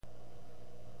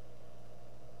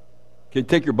Okay,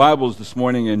 take your Bibles this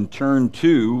morning and turn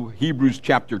to Hebrews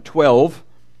chapter 12.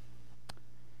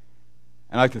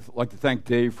 And I'd like to thank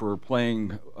Dave for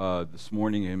playing this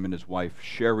morning. Him and his wife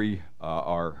Sherry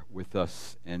are with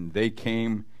us, and they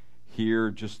came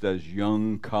here just as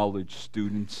young college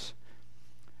students.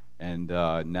 And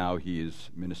now he is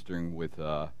ministering with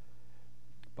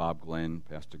Pastor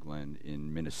Glenn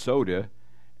in Minnesota,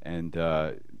 and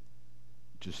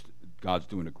just God's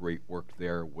doing a great work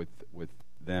there with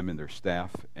them and their staff.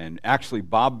 And actually,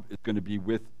 Bob is going to be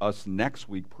with us next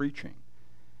week preaching,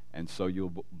 and so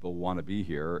you'll want to be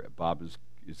here. Bob is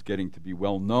getting to be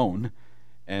well known,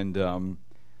 and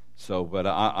but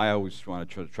I always want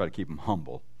to try to keep him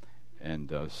humble, and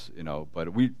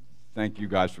But we thank you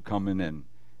guys for coming,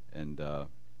 and you're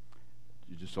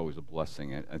just always a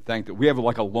blessing. And thank that we have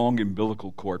like a long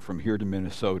umbilical cord from here to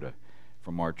Minnesota,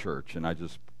 from our church, and I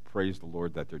just praise the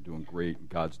Lord that they're doing great, and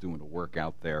God's doing a work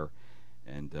out there.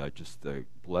 And just a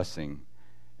blessing,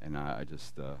 and I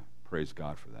just praise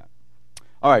God for that.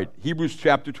 All right, Hebrews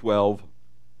chapter 12.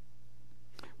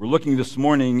 We're looking this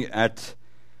morning at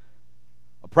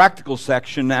a practical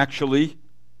section, actually.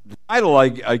 The title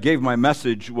I gave my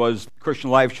message was, Christian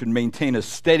life should maintain a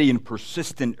steady and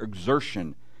persistent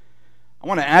exertion. I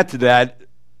want to add to that,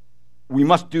 we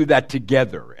must do that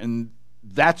together. And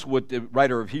that's what the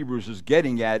writer of Hebrews is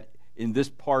getting at in this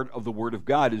part of the Word of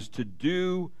God, is to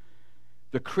do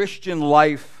the Christian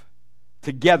life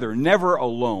together, never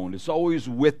alone. It's always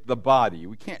with the body.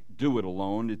 We can't do it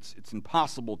alone. It's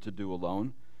impossible to do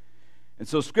alone. And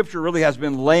so Scripture really has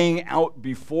been laying out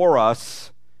before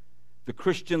us, the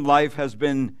Christian life has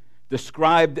been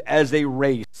described as a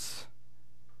race.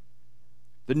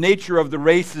 The nature of the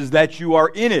race is that you are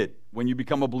in it. When you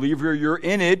become a believer, you're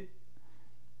in it,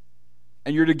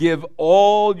 and you're to give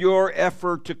all your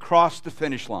effort to cross the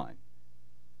finish line.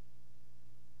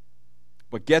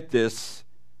 But get this,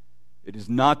 it is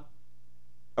not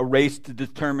a race to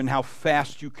determine how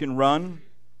fast you can run.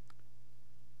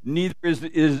 Neither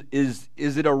is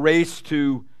it a race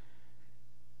to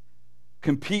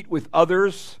compete with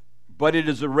others, but it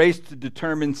is a race to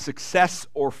determine success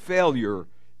or failure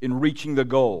in reaching the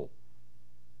goal.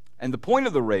 And the point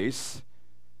of the race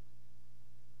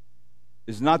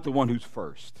is not the one who's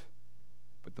first,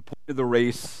 but the point of the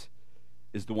race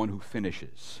is the one who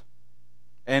finishes.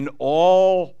 And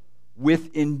all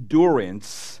with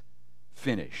endurance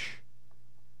finish.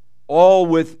 All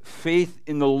with faith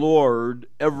in the Lord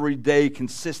every day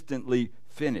consistently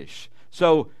finish.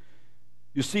 So,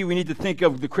 you see, we need to think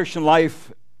of the Christian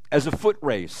life as a foot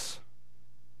race.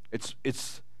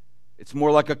 It's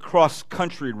more like a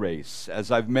cross-country race,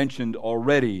 as I've mentioned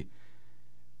already,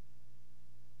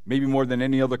 maybe more than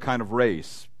any other kind of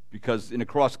race, because in a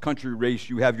cross-country race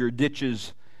you have your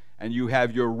ditches, and you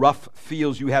have your rough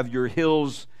fields, you have your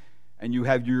hills, and you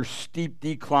have your steep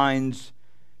declines,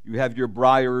 you have your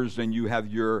briars, and you have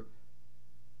your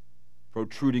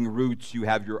protruding roots, you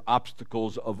have your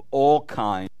obstacles of all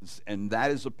kinds, and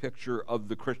that is a picture of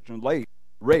the Christian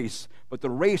race. But the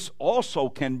race also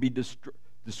can be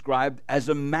described as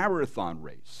a marathon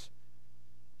race,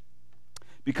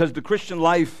 because the Christian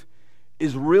life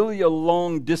is really a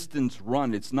long-distance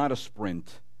run. It's not a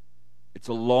sprint. It's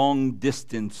a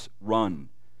long-distance run.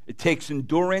 It takes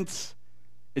endurance.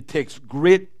 It takes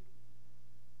grit.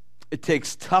 It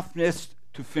takes toughness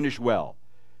to finish well.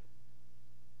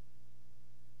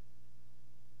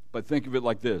 But think of it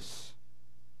like this.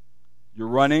 You're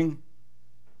running,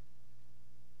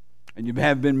 and you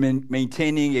have been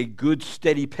maintaining a good,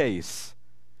 steady pace.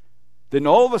 Then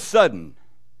all of a sudden,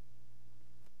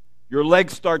 your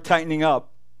legs start tightening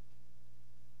up,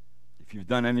 if you've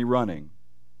done any running.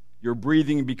 Your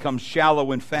breathing becomes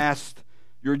shallow and fast.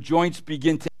 Your joints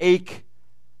begin to ache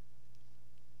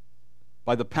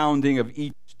by the pounding of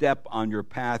each step on your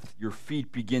path. Your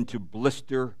feet begin to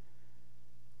blister.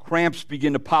 Cramps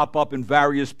begin to pop up in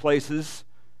various places.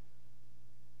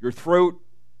 Your throat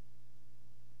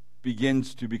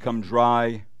begins to become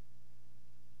dry,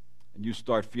 and you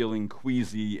start feeling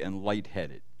queasy and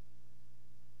lightheaded.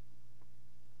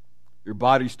 Your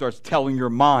body starts telling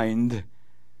your mind,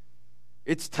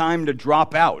 it's time to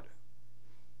drop out.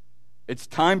 It's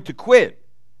time to quit.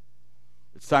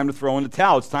 It's time to throw in the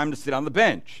towel. It's time to sit on the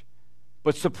bench.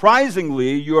 But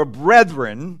surprisingly, your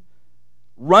brethren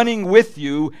running with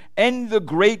you and the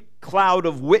great cloud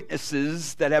of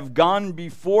witnesses that have gone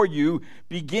before you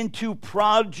begin to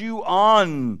prod you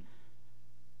on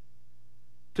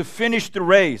to finish the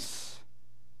race.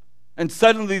 And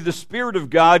suddenly the Spirit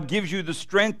of God gives you the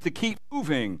strength to keep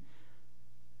moving,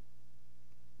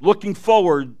 looking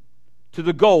forward to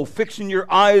the goal, fixing your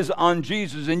eyes on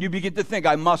Jesus, and you begin to think,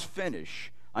 I must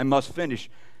finish. I must finish.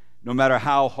 No matter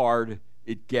how hard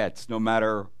it gets, no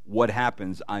matter what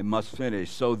happens, I must finish.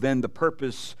 So then the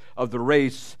purpose of the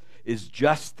race is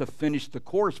just to finish the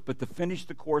course, but to finish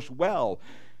the course well.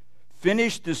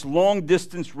 Finish this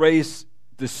long-distance race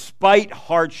despite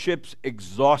hardships,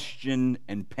 exhaustion,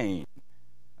 and pain.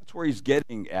 That's where he's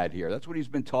getting at here. That's what he's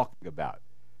been talking about,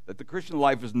 that the Christian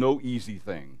life is no easy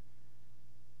thing.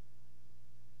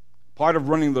 Part of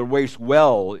running the race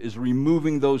well is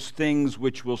removing those things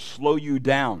which will slow you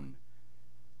down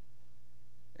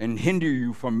and hinder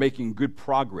you from making good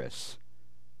progress.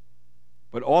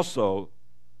 But also,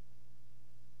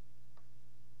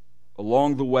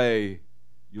 along the way,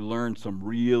 you learn some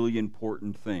really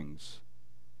important things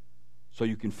so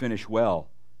you can finish well.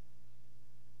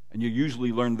 And you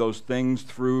usually learn those things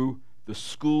through the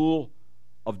school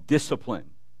of discipline.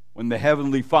 When the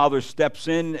Heavenly Father steps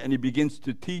in and he begins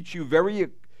to teach you very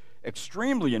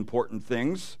extremely important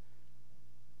things,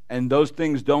 and those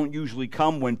things don't usually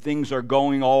come when things are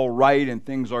going all right and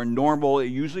things are normal. It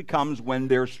usually comes when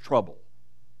there's trouble.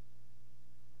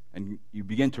 And you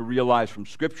begin to realize from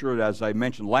Scripture, as I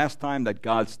mentioned last time, that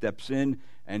God steps in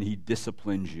and he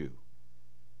disciplines you.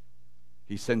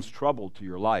 He sends trouble to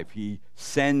your life. He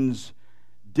sends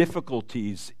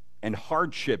difficulties and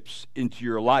hardships into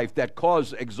your life that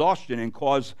cause exhaustion and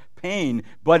cause pain,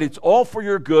 but it's all for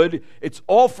your good. It's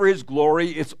all for his glory.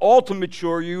 It's all to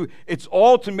mature you. It's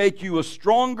all to make you a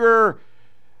stronger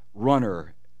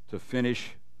runner to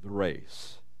finish the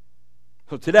race.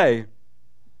 So today,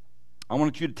 I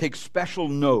want you to take special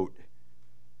note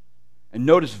and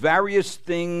notice various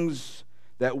things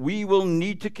that we will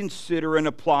need to consider and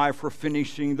apply for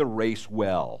finishing the race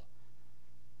well.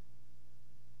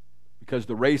 Because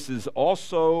the race is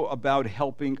also about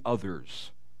helping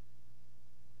others.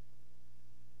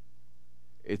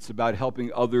 It's about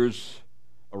helping others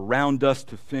around us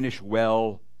to finish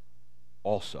well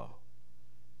also.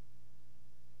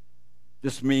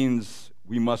 This means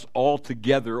we must all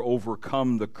together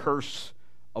overcome the curse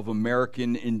of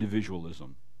American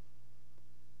individualism.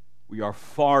 We are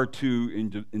far too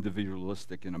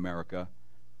individualistic in America,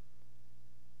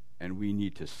 and we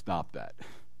need to stop that.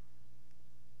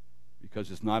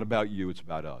 Because it's not about you, it's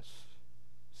about us.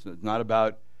 It's not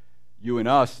about you and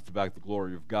us, it's about the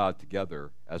glory of God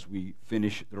together as we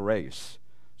finish the race.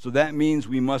 So that means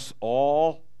we must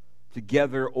all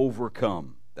together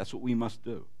overcome. That's what we must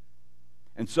do.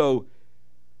 And so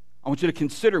I want you to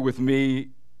consider with me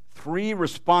 3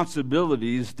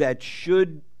 responsibilities that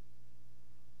should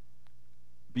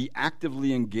be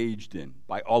actively engaged in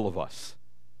by all of us.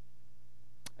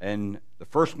 And the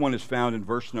first one is found in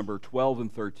verse number 12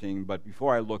 and 13, but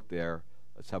before I look there,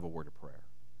 let's have a word of prayer.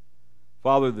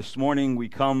 Father, this morning we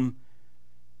come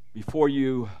before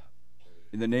you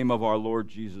in the name of our Lord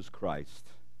Jesus Christ,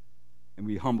 and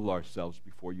we humble ourselves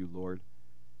before you, Lord,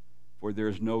 for there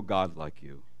is no God like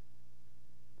you.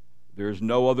 There is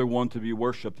no other one to be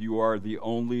worshipped. You are the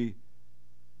only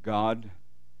God,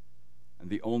 and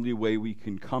the only way we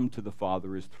can come to the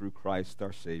Father is through Christ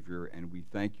our Savior, and we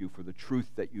thank you for the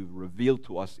truth that you've revealed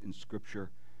to us in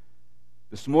Scripture.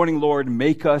 This morning, Lord,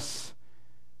 make us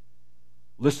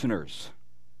listeners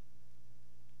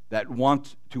that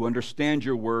want to understand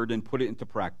your word and put it into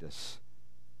practice.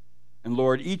 And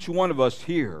Lord, each one of us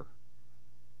here,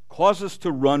 cause us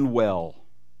to run well,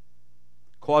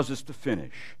 cause us to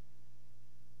finish,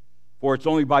 for it's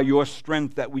only by your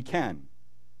strength that we can,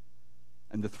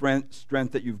 and the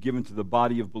strength that you've given to the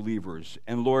body of believers.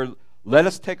 And Lord, let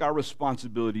us take our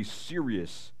responsibilities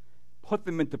serious, put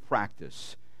them into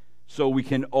practice, so we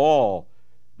can all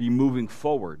be moving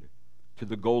forward to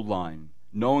the goal line,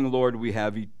 knowing, Lord, we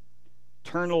have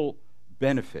eternal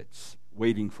benefits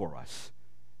waiting for us.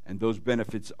 And those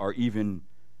benefits are even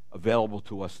available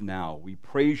to us now. We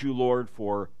praise you, Lord,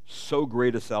 for so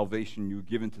great a salvation you've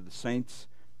given to the saints.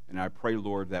 And I pray,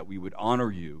 Lord, that we would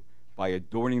honor you by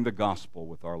adorning the gospel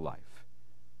with our life.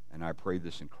 And I pray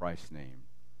this in Christ's name.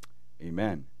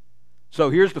 Amen.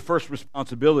 So here's the first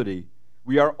responsibility.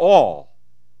 We are all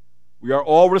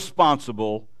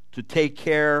responsible to take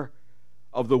care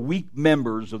of the weak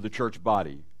members of the church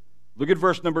body. Look at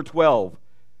verse number 12,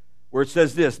 where it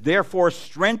says this: "Therefore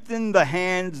strengthen the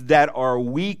hands that are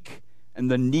weak and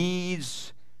the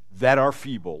knees that are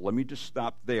feeble." Let me just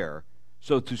stop there.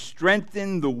 So to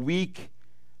strengthen the weak,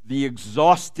 the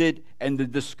exhausted, and the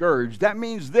discouraged. That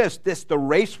means this, the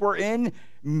race we're in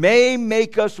may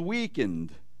make us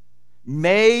weakened,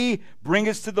 may bring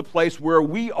us to the place where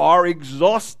we are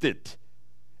exhausted,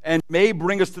 and may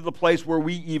bring us to the place where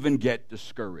we even get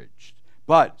discouraged.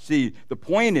 But, see, the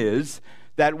point is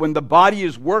that when the body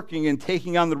is working and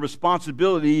taking on the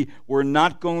responsibility, we're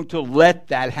not going to let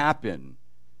that happen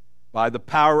by the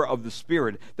power of the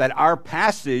Spirit. That our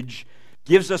passage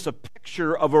gives us a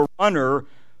picture of a runner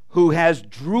who has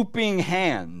drooping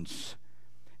hands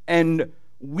and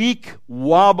weak,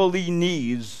 wobbly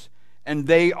knees, and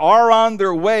they are on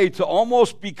their way to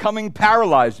almost becoming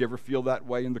paralyzed. You ever feel that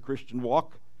way in the Christian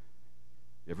walk?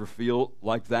 You ever feel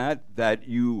like that? That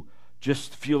you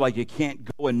just feel like you can't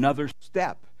go another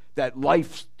step, that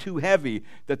life's too heavy,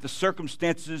 that the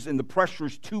circumstances and the pressure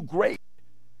is too great,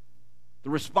 the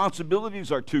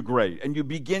responsibilities are too great, and you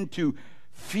begin to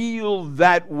feel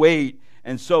that weight.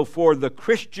 And so for the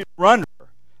Christian runner,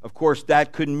 of course,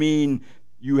 that could mean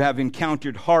you have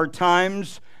encountered hard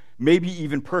times, maybe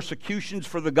even persecutions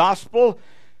for the gospel,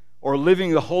 or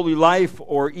living a holy life,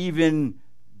 or even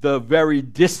the very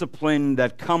discipline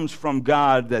that comes from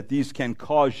God, that these can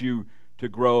cause you to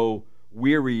grow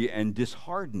weary and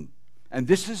disheartened. And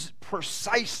this is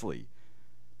precisely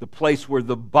the place where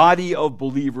the body of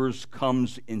believers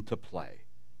comes into play.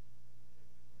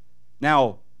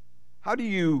 Now, how do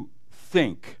you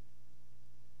think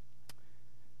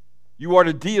you are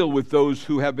to deal with those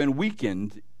who have been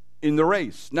weakened in the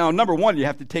race? Now, number one, you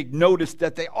have to take notice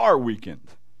that they are weakened.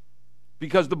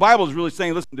 Because the Bible is really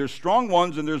saying, listen, there's strong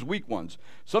ones and there's weak ones.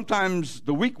 Sometimes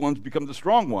the weak ones become the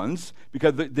strong ones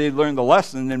because they learn the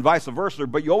lesson, and vice versa.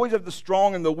 But you always have the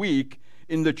strong and the weak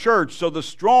in the church. So the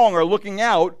strong are looking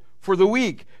out for the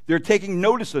weak. They're taking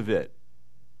notice of it.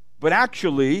 But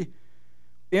actually,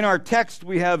 in our text,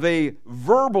 we have a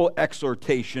verbal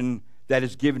exhortation that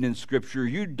is given in Scripture.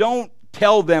 You don't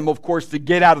tell them, of course, to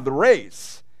get out of the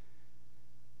race.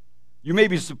 You may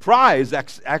be surprised,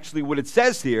 actually, what it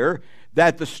says here,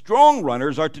 that the strong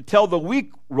runners are to tell the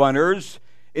weak runners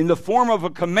in the form of a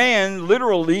command,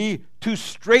 literally, to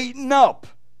straighten up.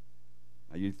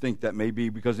 Now, you'd think that may be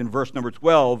because in verse number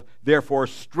 12, therefore,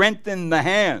 strengthen the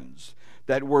hands.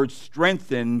 That word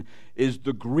strengthen is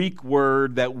the Greek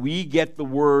word that we get the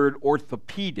word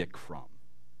orthopedic from.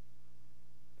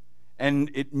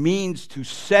 And it means to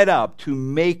set up, to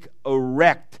make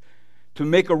erect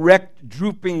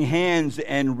drooping hands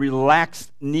and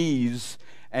relaxed knees,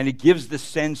 and it gives the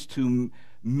sense to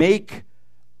make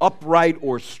upright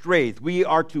or straight. We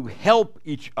are to help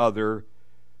each other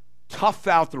tough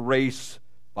out the race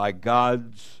by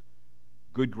God's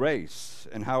good grace.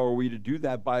 And how are we to do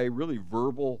that? By really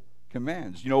verbal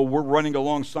commands. You know, we're running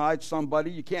alongside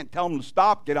somebody. You can't tell them to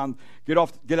stop, get out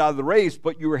of the race,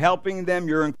 but you're helping them,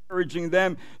 you're encouraging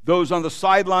them. Those on the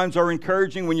sidelines are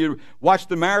encouraging. When you watch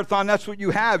the marathon, that's what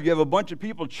you have. You have a bunch of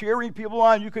people cheering people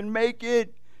on. You can make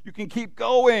it. You can keep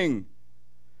going.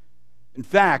 In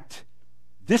fact,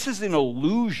 this is an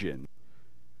allusion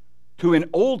to an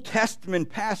Old Testament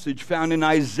passage found in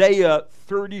Isaiah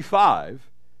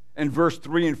 35 and verse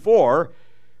 3 and 4,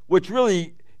 which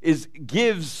really it's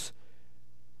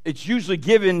usually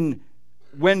given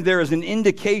when there is an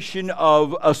indication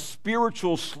of a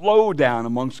spiritual slowdown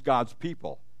amongst God's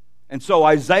people. And so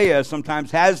Isaiah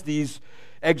sometimes has these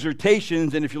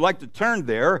exhortations, and if you like to turn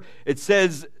there, it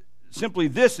says simply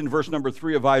this in verse number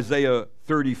 3 of Isaiah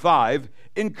 35,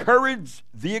 encourage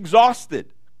the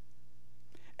exhausted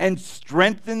and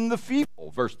strengthen the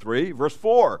feeble. Verse 3, verse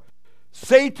 4,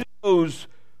 say to those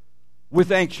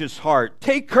with anxious heart,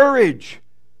 take courage,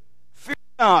 fear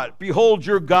not, behold,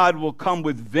 your God will come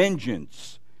with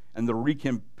vengeance, and the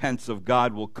recompense of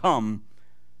God will come,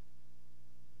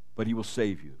 but he will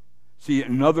save you. See,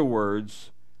 in other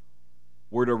words,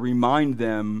 we're to remind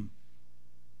them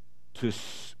to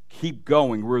keep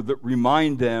going. We're to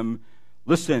remind them,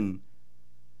 listen,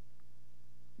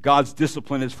 God's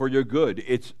discipline is for your good.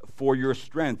 It's for your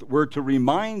strength. We're to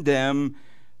remind them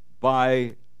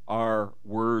by our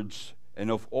words and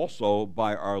also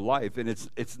by our life. And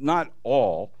it's not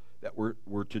all that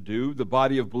we're to do. The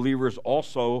body of believers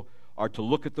also are to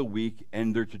look at the weak,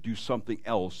 and they're to do something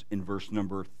else in verse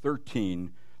number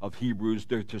 13 of Hebrews.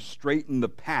 They're to straighten the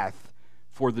path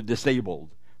for the disabled.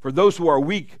 For those who are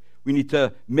weak, we need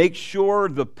to make sure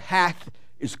the path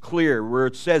is clear, where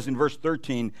it says in verse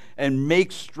 13, and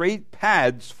make straight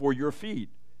paths for your feet,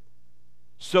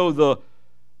 so the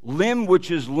limb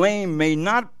which is lame may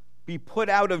not be put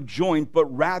out of joint, but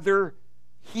rather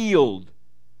healed.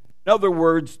 In other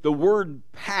words, the word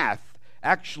path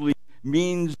actually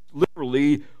means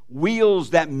literally wheels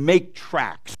that make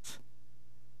tracks.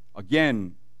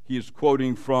 Again, he is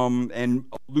quoting from and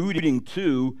alluding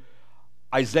to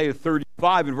Isaiah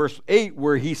 35 in verse 8,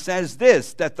 where he says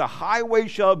this, that the highway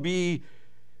shall be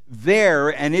there,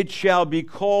 and it shall be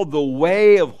called the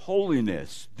way of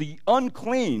holiness. The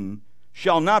unclean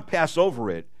shall not pass over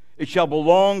it. It shall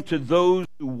belong to those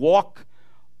who walk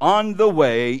on the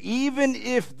way. Even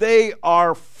if they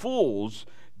are fools,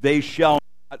 they shall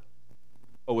not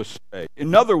go astray.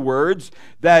 In other words,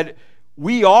 that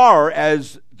we are,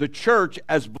 as the church,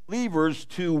 as believers,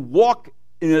 to walk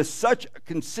in such a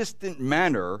consistent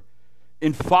manner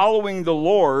in following the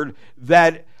Lord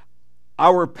that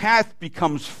our path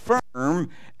becomes firm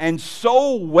and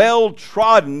so well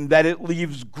trodden that it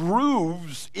leaves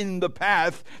grooves in the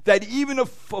path that even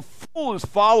if a fool is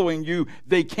following you,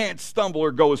 they can't stumble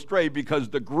or go astray because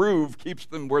the groove keeps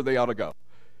them where they ought to go.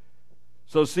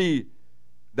 So see,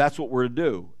 that's what we're to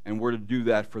do, and we're to do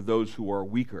that for those who are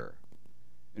weaker.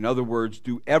 In other words,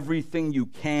 do everything you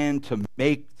can to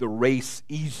make the race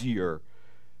easier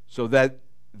so that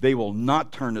they will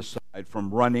not turn aside from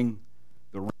running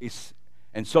the race,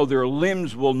 and so their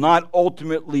limbs will not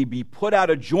ultimately be put out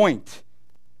of joint,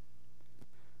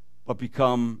 but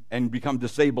become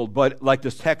disabled. But like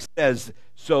this text says,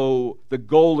 so the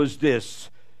goal is this,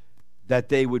 that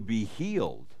they would be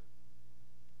healed,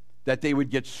 that they would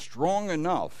get strong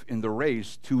enough in the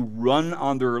race to run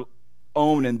on their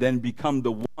own and then become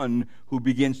the one who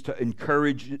begins to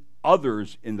encourage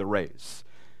others in the race.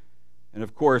 And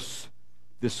of course,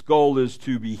 this goal is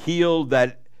to be healed,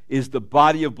 that is the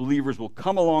body of believers will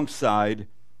come alongside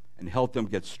and help them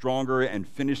get stronger and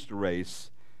finish the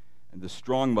race. And the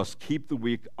strong must keep the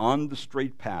weak on the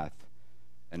straight path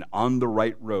and on the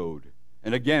right road.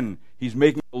 And again, he's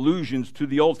making allusions to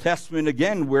the Old Testament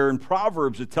again, where in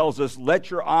Proverbs it tells us, let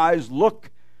your eyes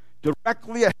look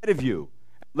directly ahead of you.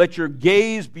 Let your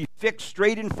gaze be fixed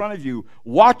straight in front of you.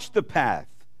 Watch the path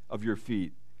of your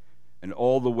feet, and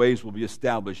all the ways will be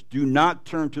established. Do not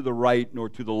turn to the right nor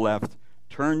to the left.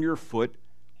 Turn your foot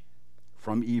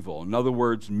from evil. In other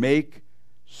words, make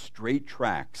straight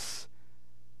tracks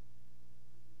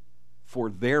for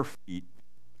their feet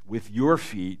with your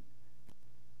feet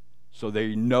so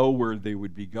they know where they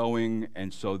would be going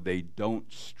and so they don't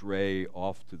stray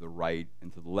off to the right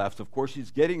and to the left. Of course,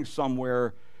 he's getting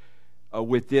somewhere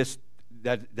with this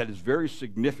that is very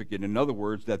significant. In other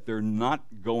words, that they're not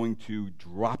going to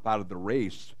drop out of the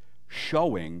race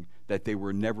showing that they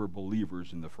were never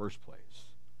believers in the first place.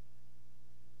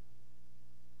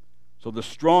 So the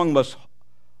strong must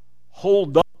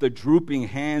hold up the drooping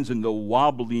hands and the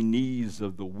wobbly knees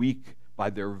of the weak by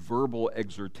their verbal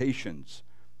exhortations,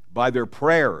 by their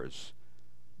prayers,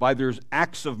 by their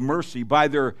acts of mercy, by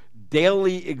their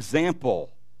daily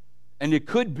example. And it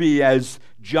could be, as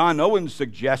John Owen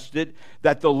suggested,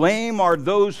 that the lame are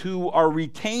those who are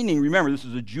retaining, remember this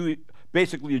is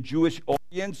basically a Jewish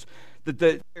audience,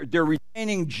 that they're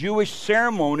retaining Jewish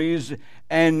ceremonies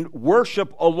and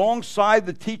worship alongside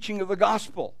the teaching of the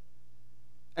gospel.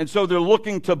 And so they're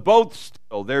looking to both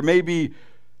still. There may be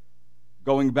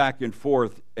going back and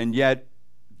forth, and yet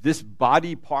this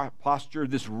body posture,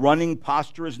 this running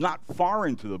posture is not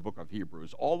foreign to the book of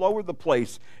Hebrews. All over the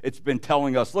place, it's been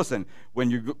telling us, listen, when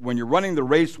you're running the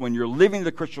race, when you're living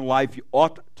the Christian life, you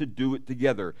ought to do it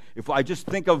together. If I just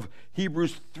think of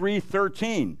Hebrews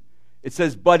 3:13, it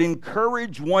says, but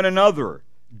encourage one another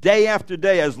day after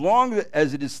day, as long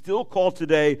as it is still called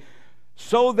today,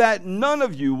 so that none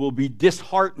of you will be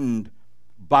disheartened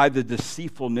by the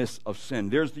deceitfulness of sin.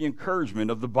 There's the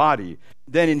encouragement of the body.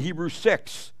 Then in Hebrews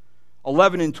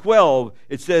 6:11 and 12,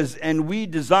 it says, and we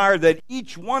desire that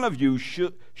each one of you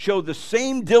should show the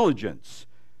same diligence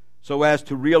so as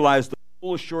to realize the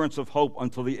full assurance of hope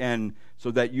until the end, so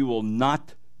that you will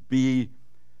not be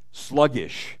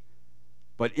sluggish,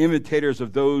 but imitators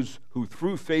of those who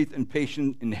through faith and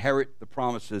patience inherit the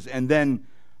promises. And then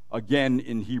again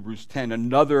in Hebrews 10,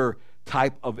 another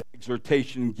type of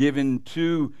exhortation given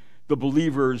to the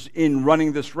believers in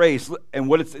running this race. And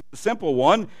what it's a simple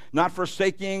one, not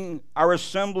forsaking our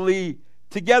assembly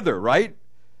together, right?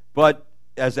 But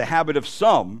as a habit of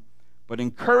some, but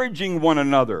encouraging one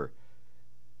another.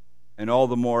 And all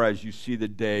the more as you see the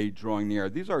day drawing near.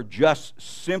 These are just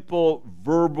simple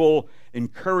verbal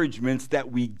encouragements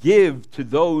that we give to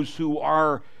those who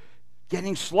are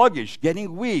getting sluggish,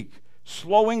 getting weak,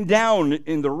 slowing down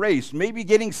in the race, maybe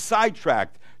getting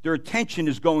sidetracked. Their attention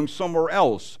is going somewhere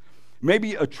else.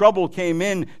 Maybe a trouble came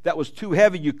in that was too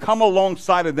heavy. You come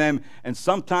alongside of them, and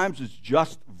sometimes it's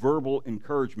just verbal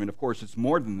encouragement. Of course, it's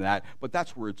more than that, but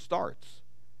that's where it starts.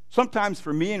 Sometimes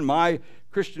for me in my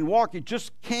Christian walk, it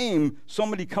just came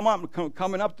somebody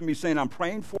coming up to me saying, I'm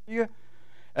praying for you,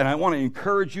 and I want to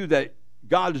encourage you that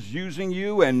God is using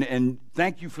you, and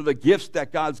thank you for the gifts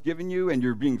that God's given you, and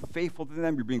you're being faithful to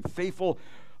them. You're being faithful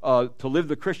to live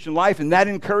the Christian life, and that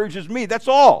encourages me. That's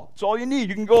all. That's all you need.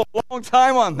 You can go a long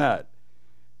time on that.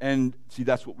 And see,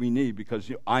 that's what we need,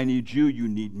 because I need you, you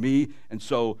need me. And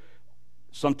so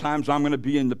sometimes I'm going to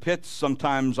be in the pits,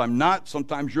 sometimes I'm not,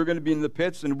 sometimes you're going to be in the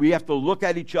pits, and we have to look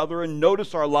at each other and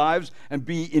notice our lives and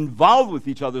be involved with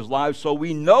each other's lives so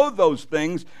we know those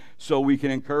things so we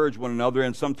can encourage one another,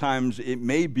 and sometimes it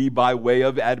may be by way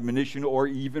of admonition or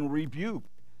even rebuke.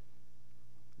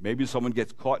 Maybe someone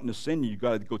gets caught in a sin and you've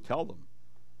got to go tell them.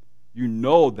 You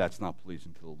know that's not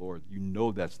pleasing to the Lord. You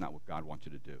know that's not what God wants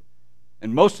you to do.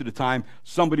 And most of the time,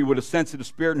 somebody with a sensitive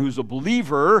spirit and who's a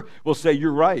believer will say,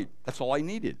 you're right, that's all I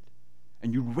needed.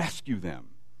 And you rescue them.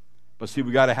 But see,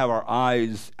 we got to have our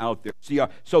eyes out there.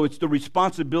 So it's the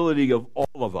responsibility of all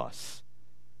of us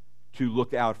to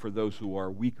look out for those who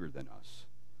are weaker than us,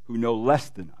 who know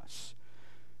less than us,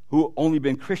 who only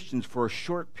been Christians for a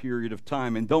short period of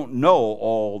time and don't know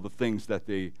all the things that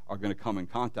they are going to come in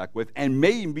contact with, and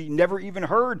maybe never even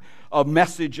heard a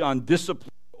message on discipline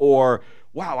or,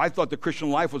 wow, I thought the Christian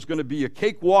life was going to be a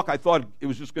cakewalk. I thought it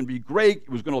was just going to be great. It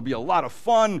was going to be a lot of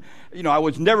fun. I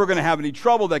was never going to have any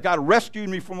trouble. That God rescued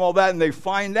me from all that, and they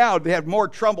find out they had more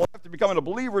trouble after becoming a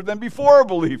believer than before a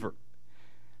believer.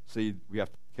 See, we have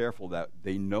to be careful that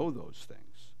they know those things.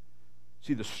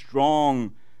 See, the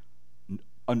strong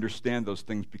understand those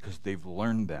things because they've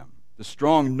learned them. The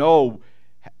strong know,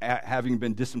 having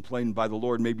been disciplined by the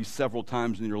Lord maybe several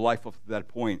times in your life up to that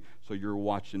point, so you're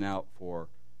watching out for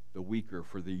the weaker,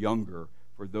 for the younger,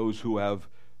 for those who have,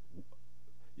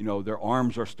 their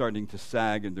arms are starting to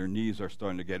sag and their knees are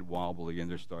starting to get wobbly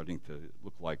and they're starting to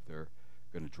look like they're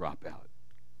going to drop out.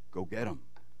 Go get them.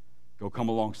 Go come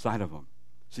alongside of them.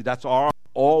 See, that's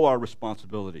all our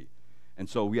responsibility. And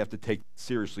so we have to take it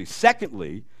seriously.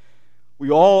 Secondly, we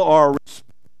all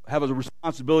have a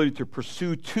responsibility to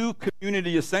pursue two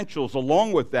community essentials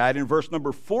along with that in verse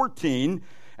number 14.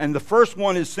 And the first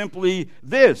one is simply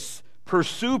this: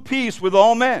 pursue peace with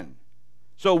all men.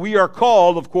 So we are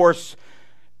called, of course,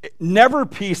 never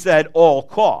peace at all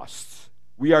costs.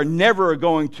 We are never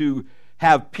going to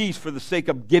have peace for the sake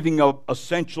of giving up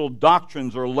essential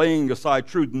doctrines or laying aside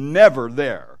truth. Never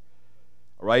there.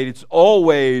 All right? It's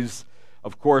always,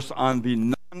 of course, on the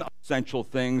non-essential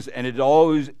things, and it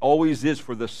always is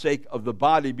for the sake of the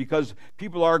body, because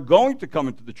people are going to come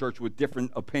into the church with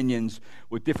different opinions,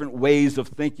 with different ways of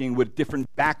thinking, with different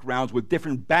backgrounds, with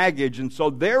different baggage, and so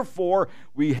therefore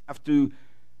we have to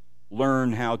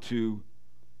learn how to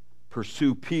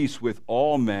pursue peace with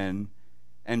all men.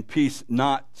 And peace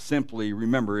not simply,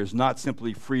 remember, is not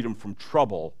simply freedom from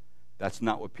trouble. That's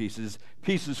not what peace is.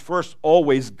 Peace is first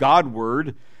always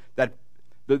Godward, that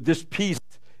this peace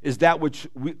is that which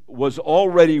was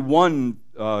already won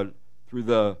through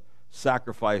the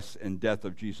sacrifice and death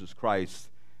of Jesus Christ.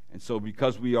 And so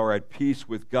because we are at peace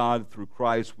with God through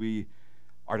Christ, we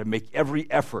are to make every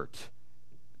effort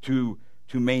to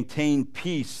maintain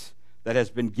peace that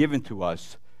has been given to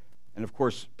us. And of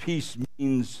course, peace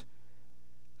means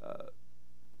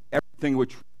everything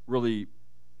which really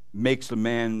makes a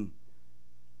man,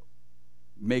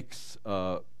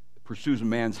 pursues a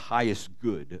man's highest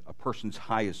good, a person's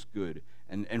highest good.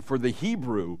 And for the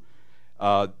Hebrew,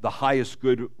 the highest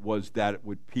good was that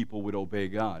people would obey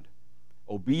God.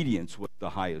 Obedience was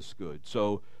the highest good.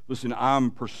 So, listen,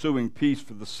 I'm pursuing peace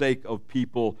for the sake of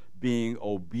people being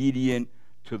obedient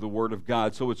to the Word of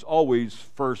God. So it's always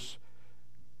first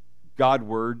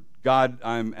Godward. God,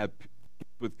 I'm at peace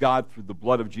with God through the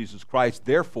blood of Jesus Christ.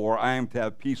 Therefore, I am to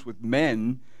have peace with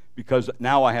men, because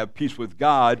now I have peace with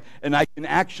God, and I can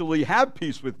actually have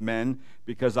peace with men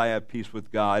because I have peace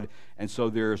with God. And so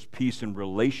there's peace in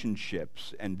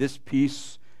relationships, and this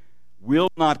peace will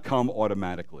not come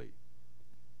automatically,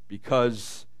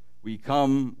 because we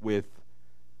come with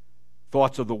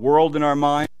thoughts of the world in our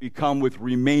mind, we come with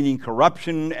remaining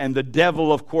corruption, and the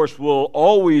devil, of course, will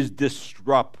always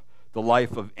disrupt the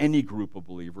life of any group of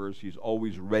believers. He's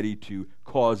always ready to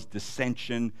cause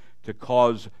dissension, to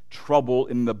cause trouble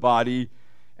in the body.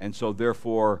 And so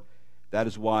therefore, that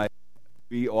is why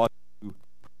we ought to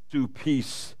pursue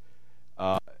peace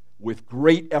with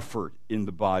great effort in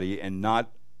the body and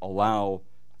not allow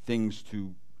things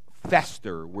to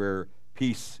fester where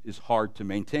peace is hard to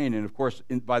maintain. And of course,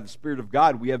 by the Spirit of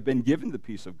God, we have been given the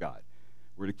peace of God.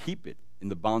 We're to keep it in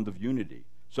the bond of unity.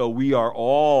 So we are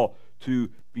all to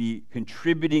be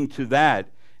contributing to that.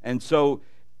 And so,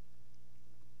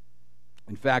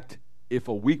 in fact, if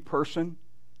a weak person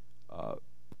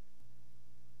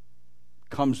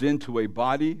comes into a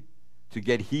body to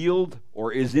get healed,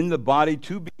 or is in the body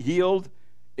to be healed,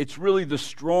 it's really the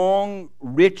strong,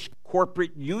 rich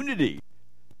corporate unity.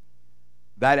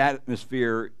 That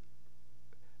atmosphere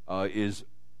is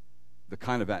the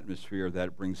kind of atmosphere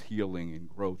that brings healing and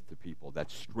growth to people,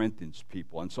 that strengthens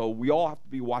people. And so we all have to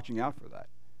be watching out for that.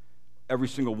 every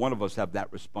single one of us have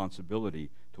that responsibility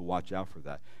to watch out for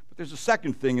that. But there's a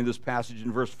second thing in this passage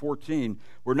in verse 14.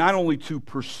 We're not only to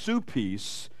pursue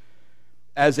peace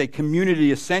as a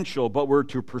community essential, but we're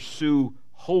to pursue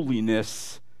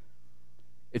holiness.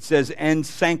 It says, and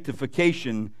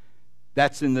sanctification.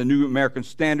 That's in the New American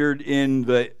Standard. In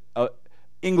the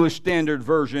English Standard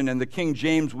Version and the King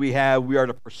James we are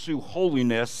to pursue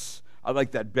holiness. I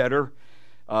like that better.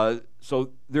 So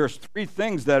there's three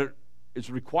things that is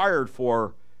required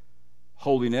for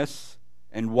holiness,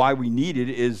 and why we need it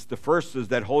is, the first is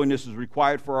that holiness is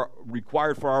required for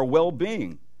our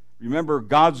well-being. Remember,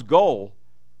 God's goal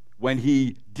when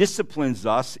he disciplines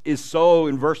us is so,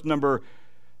 in verse number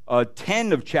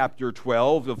 10 of chapter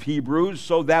 12 of Hebrews,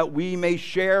 so that we may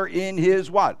share in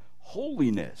his what?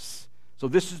 Holiness. So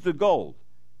this is the goal.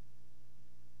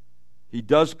 He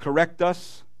does correct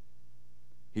us.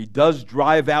 He does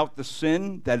drive out the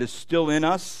sin that is still in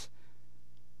us,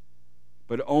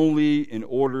 but only in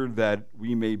order that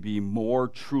we may be more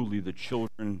truly the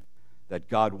children that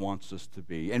God wants us to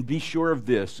be. And be sure of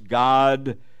this,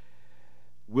 God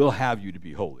will have you to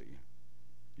be holy.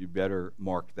 You better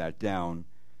mark that down,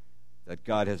 that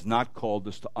God has not called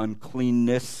us to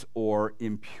uncleanness or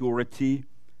impurity,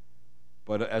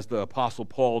 but as the Apostle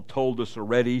Paul told us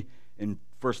already in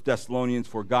 1 Thessalonians,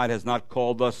 for God has not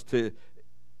called us to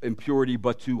impurity,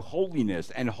 but to holiness.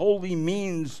 And holy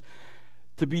means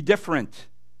to be different.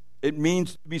 It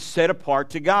means to be set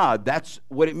apart to God. That's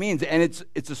what it means. And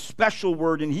it's a special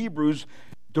word in Hebrews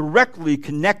directly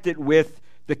connected with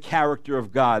the character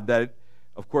of God. That,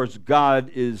 of course, God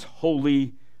is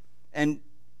holy. And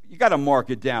you got to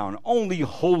mark it down. Only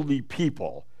holy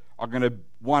people are going to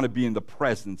want to be in the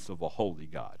presence of a holy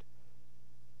God.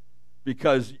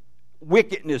 Because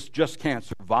wickedness just can't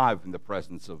survive in the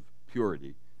presence of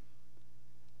purity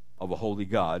of a holy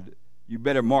God. You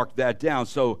better mark that down.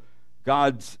 So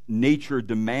God's nature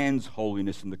demands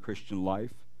holiness in the Christian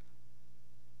life.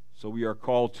 So we are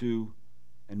called to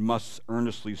and must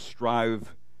earnestly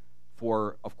strive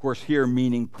for, of course, here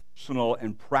meaning personal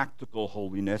and practical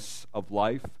holiness of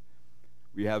life.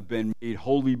 We have been made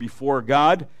holy before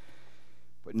God,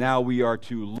 but now we are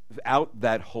to live out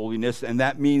that holiness, and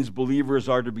that means believers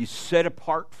are to be set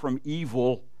apart from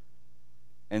evil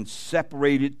and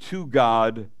separated to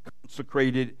God,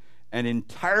 consecrated and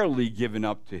entirely given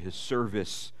up to his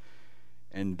service.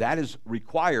 And that is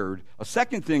required. A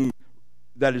second thing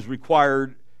that is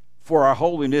required for our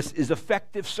holiness is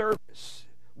effective service.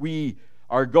 We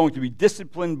are going to be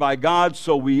disciplined by God,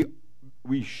 so we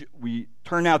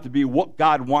turn out to be what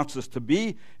God wants us to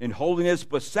be in holiness.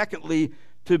 But secondly,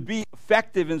 to be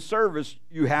effective in service,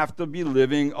 you have to be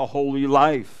living a holy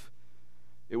life.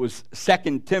 It was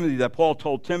 2 Timothy that Paul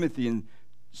told Timothy in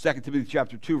 2 Timothy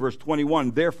chapter 2, verse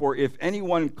 21, therefore, if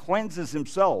anyone cleanses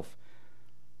himself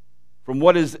from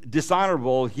what is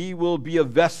dishonorable, he will be a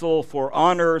vessel for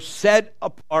honor, set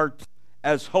apart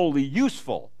as holy,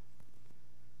 useful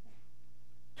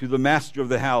to the master of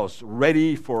the house,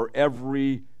 ready for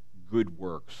every good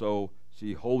work. So,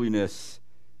 see, holiness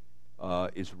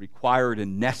is required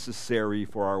and necessary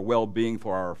for our well-being,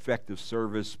 for our effective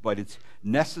service, but it's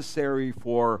necessary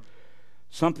for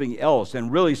something else.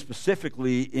 And really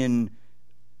specifically in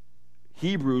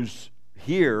Hebrews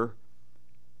here,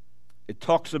 it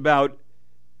talks about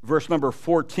verse number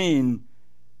 14,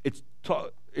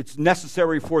 it's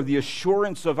necessary for the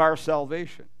assurance of our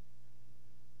salvation.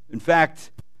 In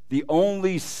fact, the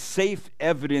only safe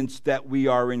evidence that we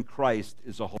are in Christ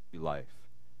is a holy life.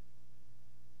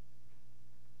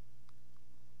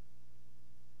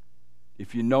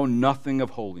 If you know nothing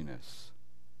of holiness,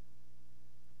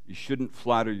 you shouldn't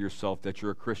flatter yourself that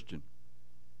you're a Christian.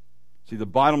 See, the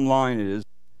bottom line is,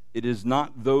 it is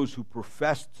not those who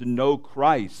profess to know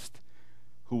Christ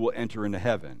who will enter into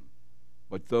heaven,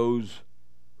 but those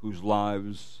whose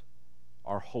lives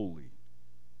are holy.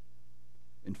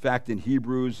 In fact, in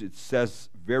Hebrews, it says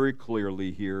very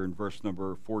clearly here in verse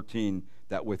number 14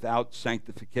 that without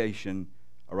sanctification,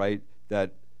 all right,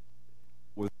 that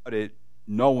without it,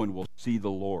 no one will see the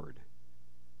Lord.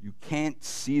 You can't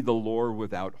see the Lord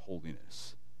without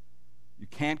holiness. You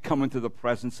can't come into the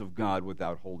presence of God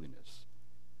without holiness.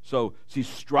 So, see,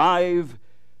 strive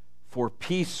for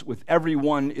peace with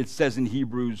everyone, it says in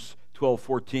Hebrews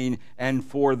 12:14, and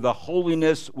for the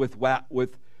holiness without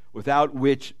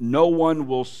which no one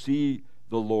will see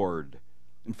the Lord.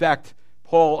 In fact,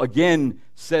 Paul again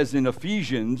says in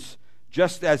Ephesians,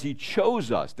 just as he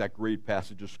chose us, that great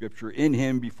passage of Scripture, in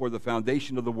him before the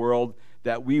foundation of the world,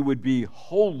 that we would be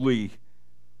holy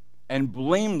and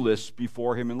blameless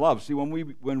before him in love. See,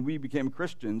 when we became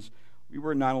Christians, we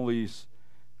were not only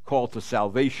called to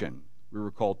salvation, we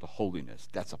were called to holiness.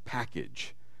 That's a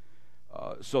package.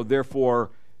 So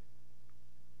therefore,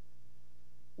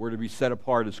 we're to be set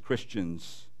apart as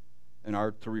Christians and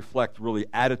are to reflect really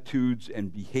attitudes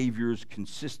and behaviors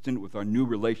consistent with our new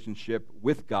relationship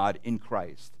with God in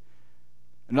Christ.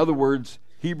 In other words,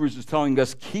 Hebrews is telling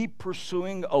us, keep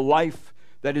pursuing a life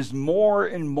that is more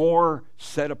and more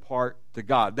set apart to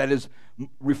God, that is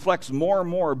reflects more and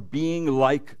more being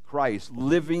like Christ,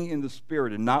 living in the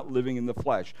Spirit and not living in the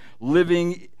flesh,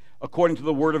 living according to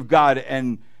the Word of God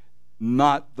and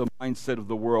not the mindset of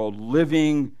the world,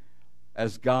 living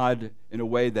as God in a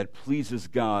way that pleases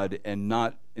God and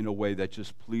not in a way that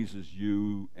just pleases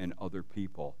you and other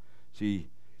people. See,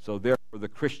 so therefore the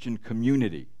Christian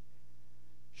community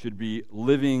should be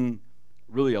living,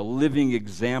 really a living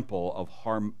example of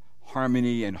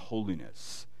harmony and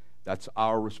holiness. That's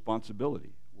our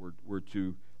responsibility. We're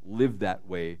to live that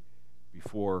way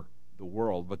before the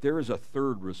world. But there is a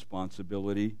third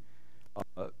responsibility,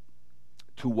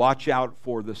 to watch out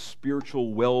for the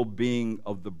spiritual well-being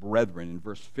of the brethren in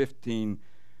verse 15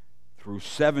 through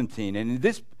 17. And in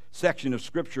this section of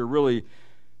Scripture, really,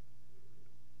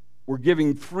 we're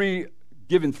given three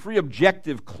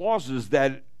objective clauses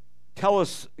that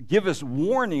give us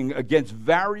warning against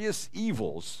various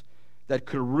evils that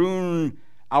could ruin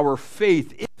our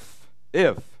faith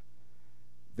if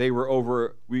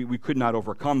we could not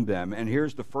overcome them. And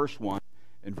here's the first one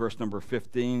in verse number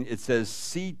 15. It says,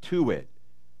 see to it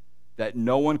that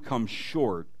no one comes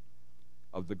short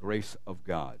of the grace of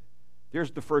God.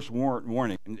 There's the first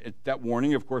warning. And that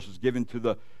warning, of course, is given to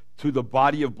the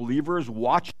body of believers.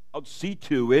 Watch out, see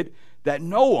to it that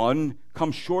no one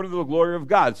comes short of the glory of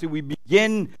God. See, we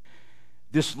begin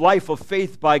this life of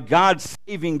faith by God's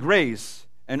saving grace,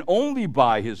 and only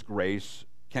by His grace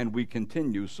can we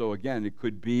continue. So again, it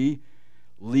could be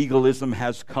legalism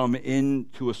has come in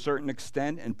to a certain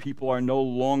extent, and people are no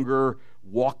longer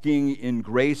walking in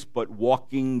grace, but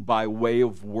walking by way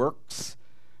of works,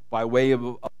 by way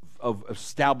of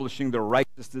establishing their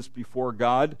righteousness before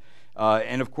God.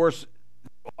 And of course,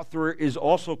 the author is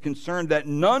also concerned that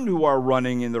none who are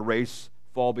running in the race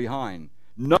fall behind.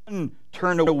 None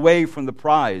turn away from the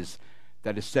prize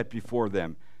that is set before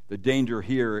them. The danger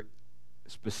here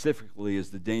specifically is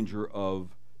the danger of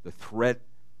the threat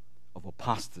of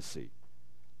apostasy,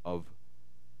 of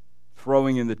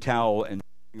throwing in the towel and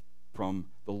from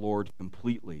the Lord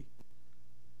completely.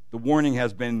 The warning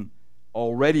has been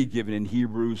already given in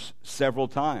Hebrews several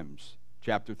times.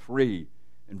 Chapter 3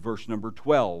 and verse number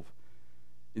 12.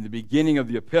 In the beginning of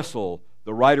the epistle,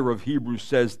 the writer of Hebrews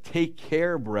says, take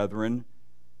care, brethren,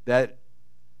 that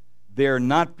there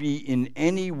not be in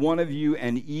any one of you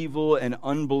an evil and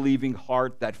unbelieving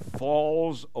heart that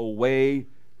falls away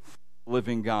from the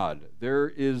living God. There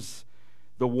is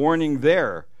the warning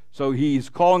there. So he's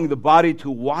calling the body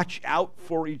to watch out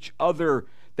for each other,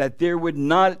 that there would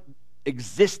not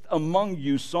exist among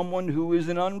you someone who is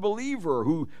an unbeliever,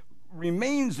 who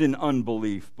remains in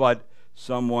unbelief, but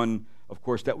someone, of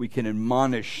course, that we can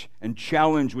admonish and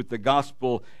challenge with the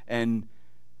gospel and,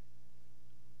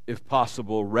 if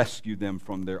possible, rescue them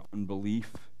from their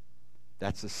unbelief.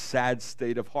 That's a sad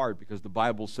state of heart, because the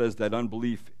Bible says that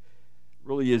unbelief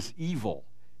really is evil.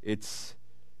 It's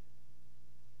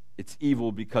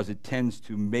evil because it tends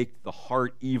to make the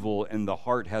heart evil, and the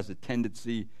heart has a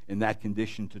tendency in that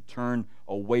condition to turn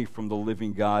away from the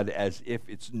living God as if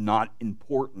it's not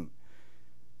important.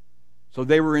 So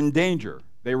they were in danger.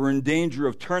 They were in danger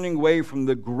of turning away from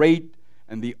the great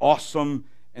and the awesome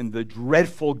and the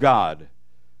dreadful God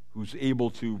who's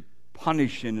able to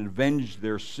punish and avenge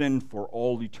their sin for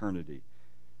all eternity.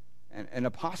 And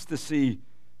apostasy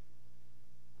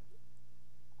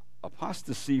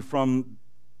from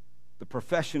the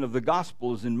profession of the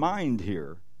gospel is in mind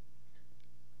here.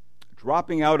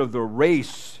 Dropping out of the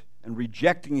race and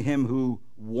rejecting him who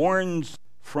warns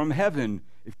from heaven.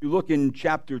 If you look in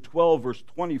chapter 12, verse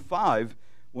 25,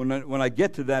 when I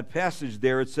get to that passage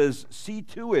there, it says, see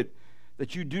to it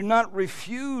that you do not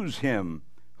refuse him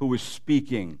who is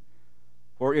speaking.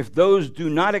 For if those do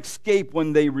not escape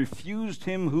when they refused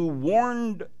him who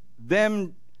warned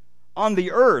them on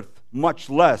the earth, much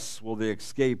less will they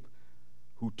escape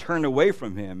who turn away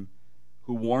from him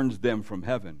who warns them from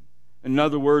heaven. In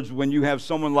other words, when you have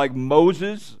someone like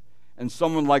Moses and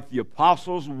someone like the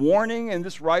apostles warning, and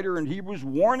this writer in Hebrews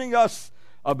warning us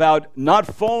about not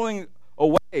falling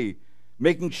away,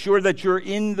 making sure that you're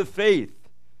in the faith.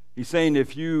 He's saying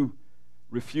if you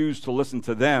refuse to listen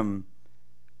to them,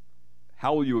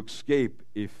 how will you escape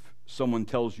if someone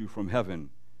tells you from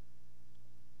heaven?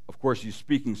 Of course, he's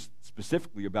speaking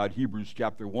specifically about Hebrews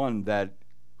chapter 1, that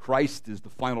Christ is the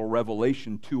final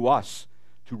revelation to us,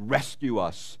 to rescue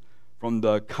us from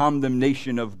the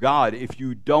condemnation of God. If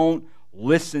you don't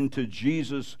listen to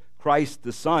Jesus Christ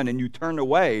the Son and you turn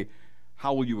away,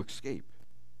 how will you escape?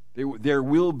 There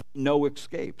will be no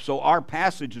escape. So our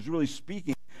passage is really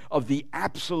speaking of the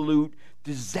absolute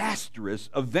disastrous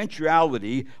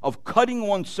eventuality of cutting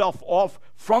oneself off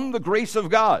from the grace of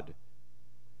God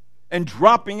and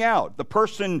dropping out. The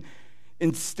person,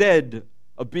 instead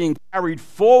of being carried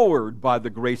forward by the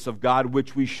grace of God,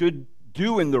 which we should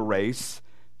do in the race,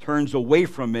 turns away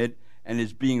from it and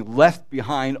is being left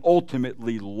behind,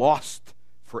 ultimately lost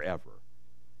forever.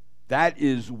 That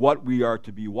is what we are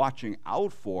to be watching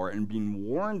out for and being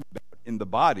warned about in the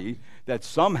body, that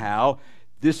somehow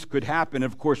this could happen.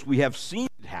 Of course, we have seen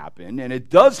it happen, and it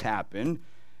does happen.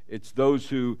 It's those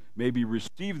who maybe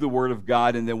receive the word of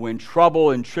God, and then when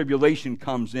trouble and tribulation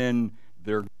comes in,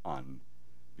 they're gone.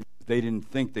 Because they didn't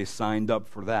think they signed up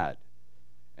for that.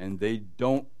 And they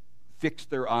don't fix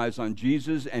their eyes on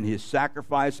Jesus and his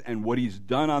sacrifice and what he's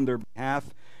done on their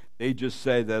behalf. They just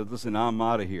say that, listen, I'm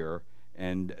out of here.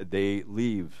 And they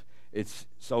leave. It's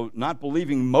so not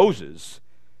believing Moses,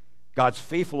 God's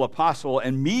faithful apostle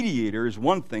and mediator, is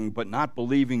one thing, but not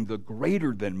believing the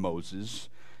greater than Moses,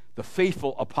 the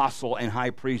faithful apostle and high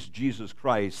priest Jesus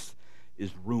Christ,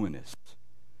 is ruinous.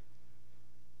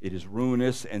 It is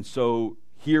ruinous. And so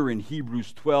here in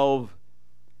Hebrews 12,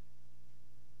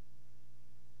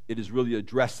 it is really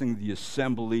addressing the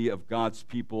assembly of God's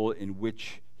people, in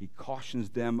which he cautions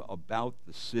them about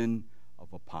the sin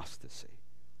of apostasy.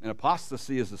 And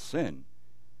apostasy is a sin.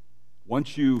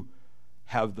 Once you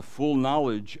have the full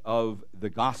knowledge of the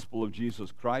gospel of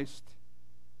Jesus Christ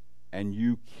and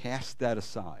you cast that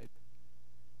aside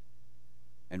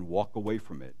and walk away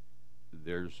from it,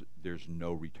 there's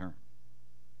no return.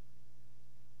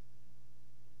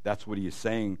 That's what he is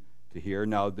saying to here.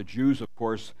 Now, the Jews, of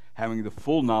course, having the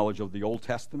full knowledge of the Old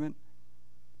Testament,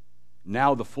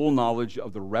 now the full knowledge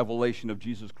of the revelation of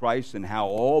Jesus Christ and how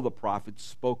all the prophets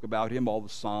spoke about him, all the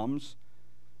Psalms,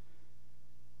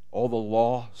 all the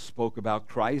law spoke about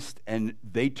Christ, and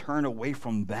they turn away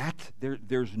from that,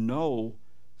 there's no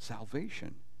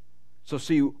salvation. So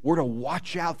see, we're to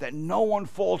watch out that no one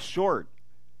falls short,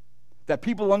 that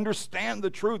people understand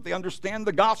the truth, they understand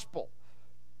the gospel,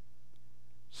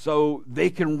 so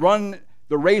they can run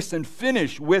the race and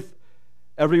finish with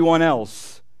everyone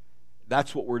else.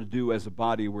 That's what we're to do as a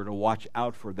body. We're to watch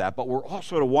out for that. But we're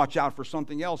also to watch out for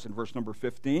something else in verse number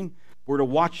 15. We're to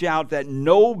watch out that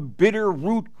no bitter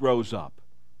root grows up.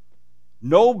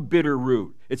 No bitter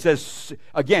root. It says,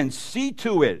 again, see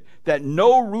to it that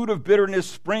no root of bitterness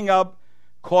spring up,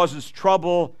 causes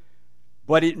trouble,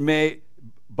 but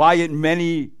by it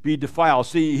many be defiled.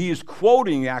 See, he is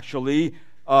quoting, actually,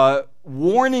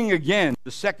 warning again.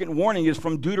 The second warning is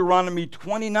from Deuteronomy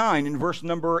 29 in verse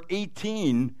number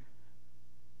 18.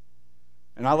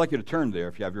 And I'd like you to turn there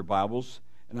if you have your Bibles.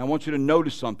 And I want you to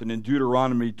notice something in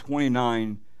Deuteronomy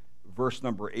 29, verse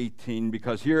number 18,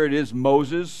 because here it is,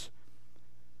 Moses,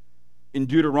 in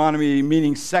Deuteronomy,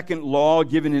 meaning second law,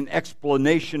 giving an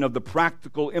explanation of the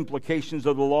practical implications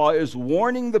of the law, is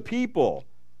warning the people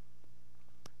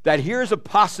that here's a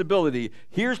possibility,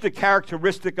 here's the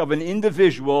characteristic of an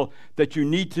individual that you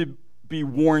need to be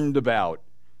warned about.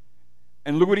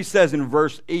 And look what he says in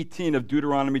verse 18 of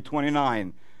Deuteronomy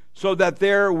 29. So that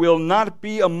there will not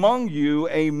be among you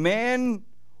a man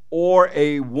or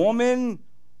a woman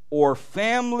or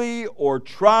family or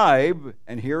tribe,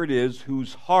 and here it is,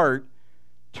 whose heart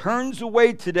turns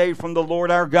away today from the Lord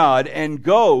our God and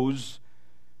goes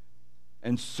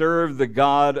and serve the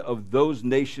God of those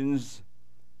nations,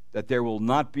 that there will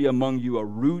not be among you a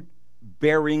root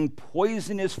bearing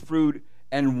poisonous fruit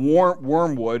and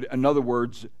wormwood, in other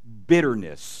words,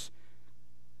 bitterness.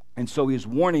 And so he's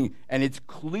warning, and it's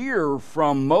clear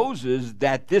from Moses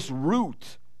that this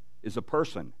root is a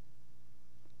person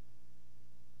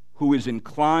who is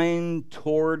inclined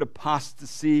toward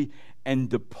apostasy and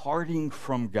departing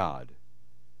from God.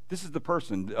 This is the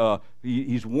person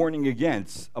he's warning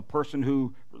against, a person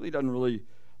who doesn't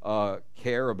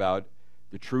care about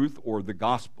the truth or the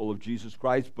gospel of Jesus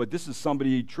Christ. But this is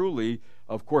somebody truly,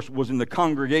 of course, was in the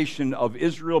congregation of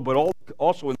Israel, but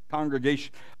also in the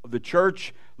congregation of the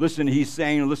church. Listen, he's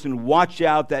saying, listen, watch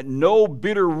out that no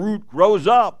bitter root grows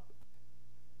up.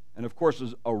 And of course,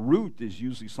 a root is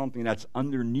usually something that's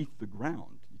underneath the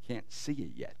ground. You can't see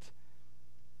it yet.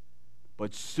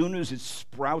 But as soon as it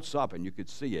sprouts up and you could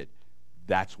see it,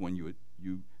 that's when you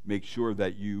make sure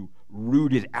that you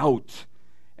root it out.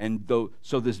 And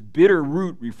so this bitter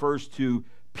root refers to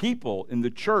people in the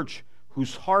church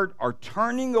whose heart are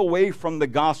turning away from the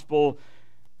gospel,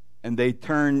 and they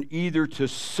turn either to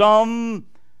some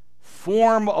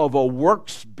form of a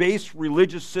works-based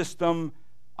religious system,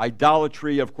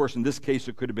 idolatry. Of course, in this case,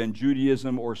 it could have been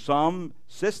Judaism or some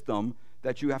system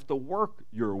that you have to work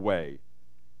your way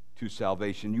to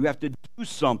salvation. You have to do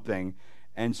something.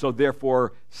 And so,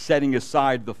 therefore, setting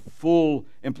aside the full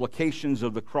implications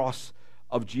of the cross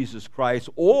of Jesus Christ,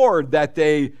 or that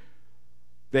they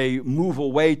move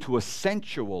away to a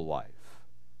sensual life,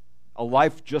 a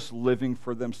life just living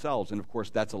for themselves. And, of course,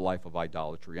 that's a life of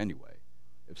idolatry anyway.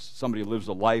 If somebody lives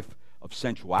a life of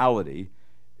sensuality,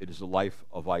 it is a life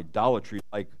of idolatry,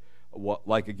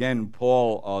 like again,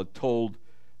 Paul told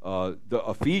the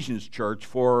Ephesians church,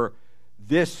 "For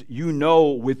this you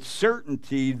know with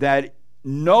certainty that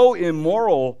no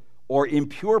immoral or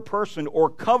impure person or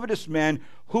covetous man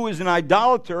who is an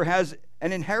idolater has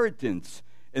an inheritance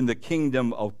in the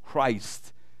kingdom of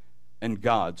Christ and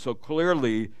God." So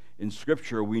clearly in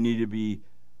Scripture we need to be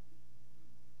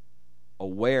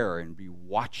aware and be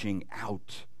watching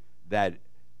out that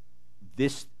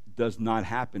this does not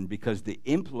happen, because the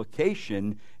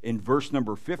implication in verse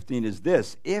number 15 is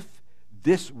this: if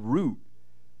this root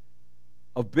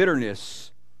of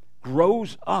bitterness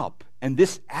grows up, and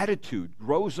this attitude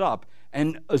grows up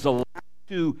and is allowed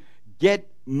to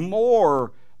get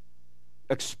more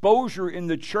exposure in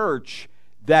the church,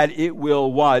 that it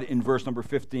will, what, in verse number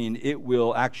 15, it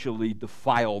will actually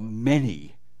defile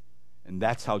many. And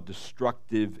that's how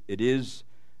destructive it is.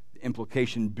 The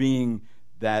implication being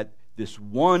that this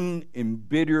one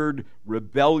embittered,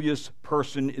 rebellious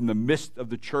person in the midst of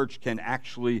the church can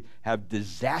actually have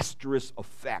disastrous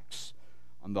effects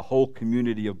on the whole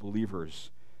community of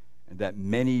believers, and that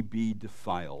many be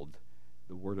defiled,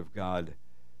 the Word of God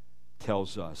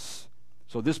tells us.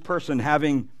 So this person,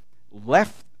 having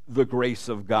left the grace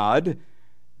of God,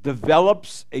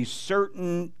 develops a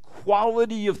certain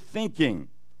quality of thinking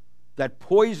that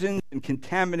poisons and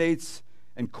contaminates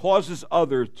and causes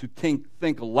others to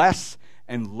think less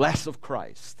and less of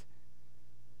Christ,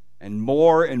 and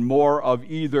more of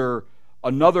either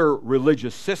another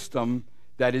religious system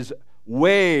that is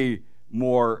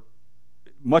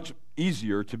much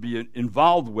easier to be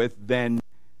involved with than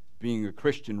being a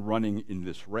Christian running in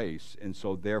this race. And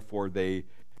so therefore they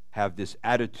have this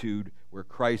attitude where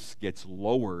Christ gets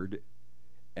lowered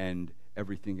and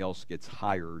everything else gets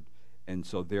higher, and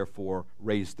so therefore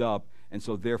raised up. And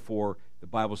so therefore the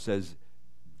Bible says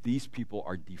these people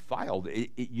are defiled.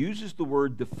 It uses the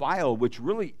word defile, which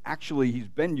really actually he's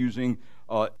been using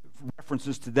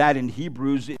references to that in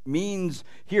Hebrews. It means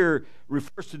here,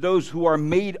 refers to those who are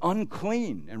made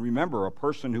unclean. And remember, a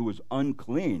person who is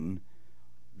unclean,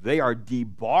 they are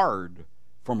debarred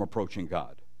from approaching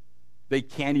God. They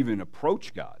can't even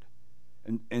approach God.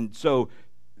 And so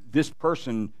this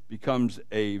person becomes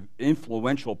a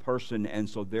influential person, and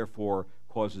so therefore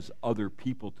causes other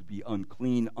people to be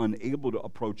unclean, unable to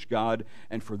approach God.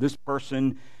 And for this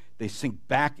person, they sink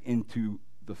back into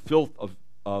the filth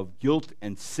of guilt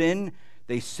and sin.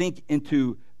 They sink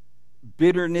into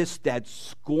bitterness that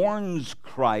scorns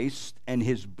Christ and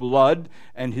his blood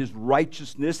and his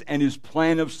righteousness and his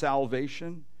plan of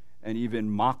salvation, and even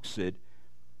mocks it.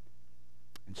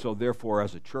 And so therefore,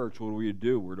 as a church, what do we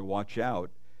do? We're to watch out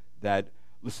that,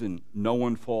 listen, no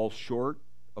one falls short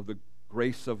of the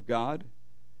grace of God,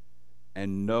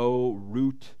 and no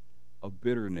root of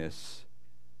bitterness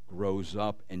grows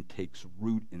up and takes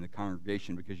root in the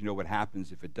congregation, because you know what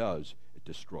happens if it does? It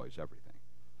destroys everything.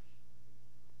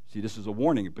 See, this is a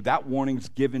warning, but that warning is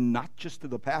given not just to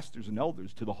the pastors and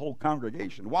elders, to the whole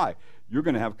congregation. Why? You're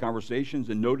going to have conversations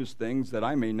and notice things that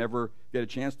I may never get a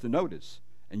chance to notice.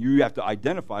 And you have to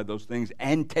identify those things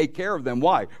and take care of them.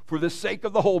 Why? For the sake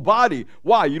of the whole body.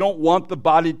 Why? You don't want the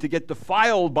body to get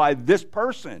defiled by this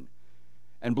person.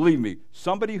 And believe me,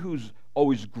 somebody who's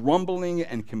always grumbling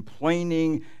and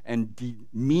complaining and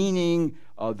demeaning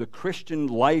the Christian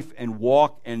life and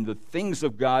walk and the things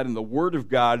of God and the Word of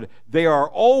God, they are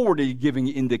already giving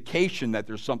indication that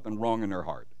there's something wrong in their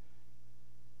heart.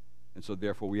 And so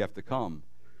therefore we have to come.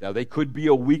 Now they could be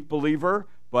a weak believer,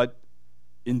 but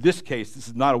in this case, this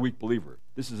is not a weak believer.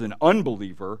 This is an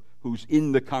unbeliever who's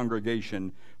in the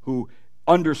congregation, who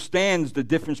understands the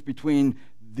difference between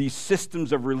these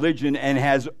systems of religion and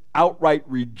has outright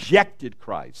rejected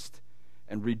Christ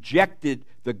and rejected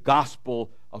the gospel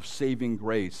of saving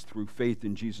grace through faith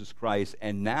in Jesus Christ,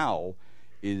 and now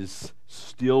is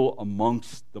still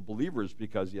amongst the believers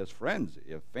because he has friends,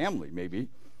 he has family maybe,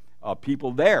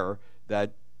 people there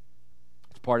that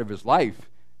it's part of his life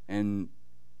and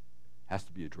has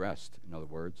to be addressed, in other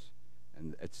words,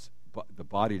 and it's the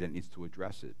body that needs to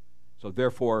address it. So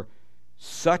therefore,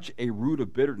 such a root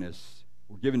of bitterness,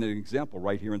 we're given an example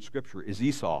right here in Scripture, is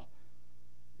Esau.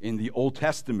 in the Old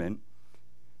Testament,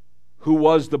 who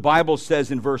was, the Bible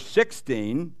says in verse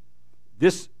 16,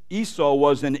 this Esau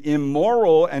was an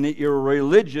immoral and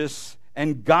irreligious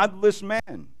and godless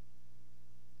man.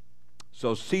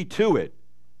 So see to it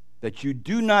that you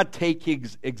do not take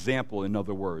his example, in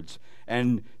other words.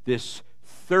 And this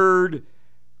third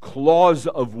clause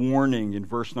of warning in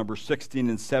verse number 16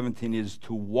 and 17 is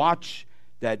to watch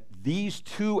that these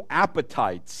two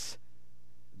appetites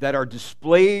that are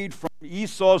displayed from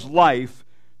Esau's life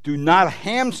do not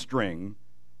hamstring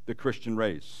the Christian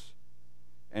race.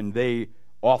 And they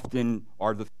often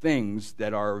are the things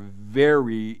that are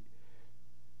very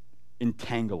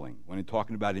entangling. When I'm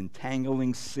talking about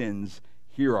entangling sins,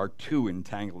 here are two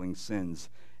entangling sins.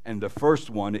 And the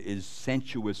first one is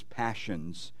sensuous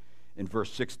passions. In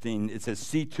verse 16, it says,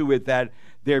 see to it that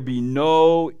there be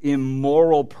no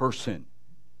immoral person.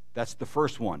 That's the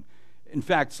first one. In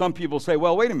fact, some people say,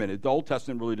 well, wait a minute, the Old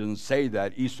Testament really doesn't say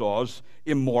that Esau's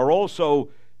immoral, so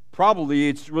probably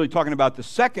it's really talking about the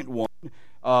second one,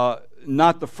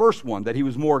 not the first one, that he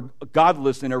was more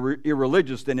godless and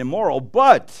irreligious than immoral.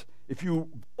 But if you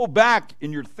go back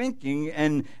in your thinking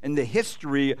and the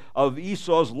history of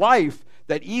Esau's life,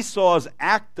 that Esau's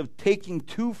act of taking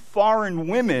two foreign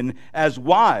women as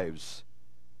wives,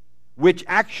 which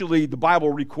actually the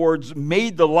Bible records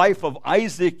made the life of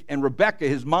Isaac and Rebekah,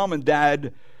 his mom and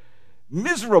dad,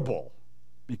 miserable,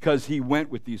 because he went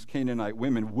with these Canaanite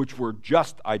women, which were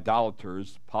just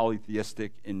idolaters,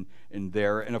 polytheistic in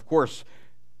there. And of course,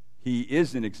 he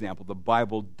is an example. The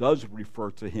Bible does refer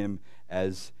to him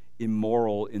as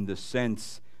immoral in the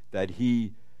sense that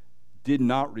he did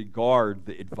not regard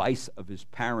the advice of his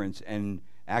parents, and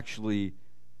actually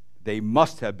they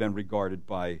must have been regarded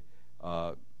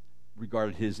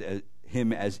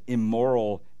him as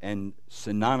immoral, and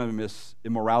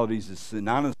immoralities is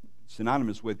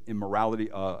synonymous with immorality,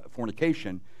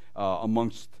 fornication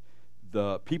amongst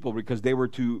the people, because they were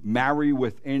to marry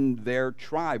within their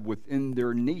tribe, within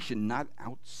their nation, not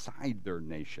outside their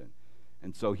nation.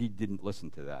 And so he didn't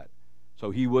listen to that. So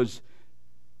he was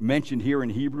mentioned here in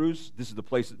Hebrews. This is the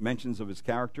place that mentions of his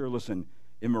character. Listen,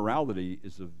 immorality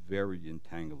is a very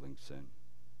entangling sin.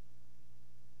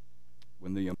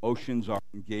 When the emotions are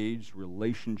engaged,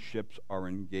 relationships are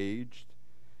engaged,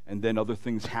 and then other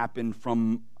things happen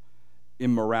from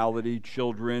immorality,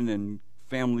 children and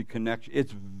family connection,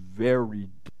 it's very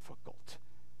difficult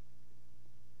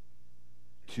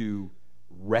to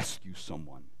rescue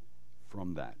someone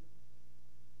from that.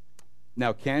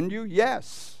 Now, can you?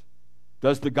 Yes.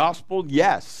 Does the gospel?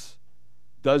 Yes.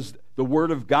 Does the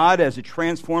word of God, as it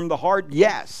transformed the heart?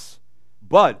 Yes.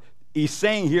 But he's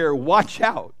saying here, watch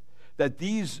out, that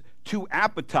these two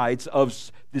appetites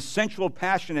of this sensual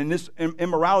passion and this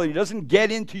immorality doesn't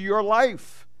get into your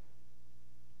life.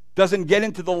 Doesn't get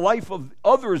into the life of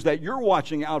others that you're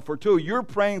watching out for too. You're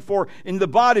praying for in the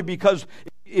body, because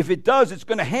if it does, it's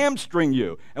going to hamstring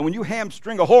you. And when you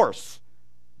hamstring a horse,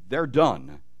 they're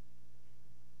done.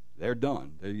 They're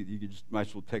done. You just might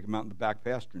as well take them out in the back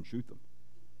pasture and shoot them.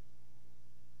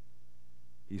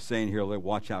 He's saying here,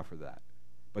 watch out for that.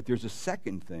 But there's a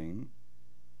second thing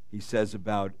he says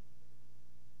about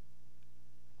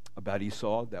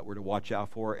Esau that we're to watch out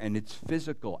for, and it's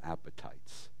physical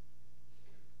appetites.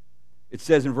 It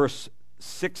says in verse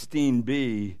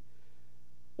 16b,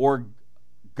 or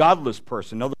godless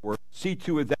person. In other words, see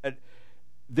to it that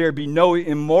there be no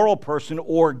immoral person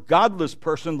or godless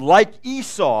person like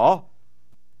Esau.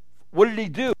 What did he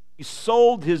do? He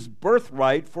sold his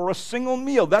birthright for a single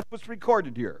meal. That's what's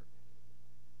recorded here.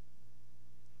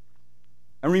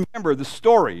 And remember the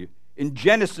story in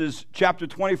Genesis chapter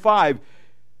 25.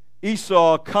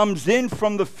 Esau comes in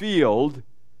from the field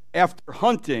after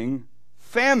hunting,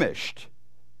 famished,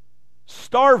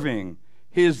 starving.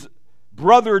 His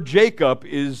brother Jacob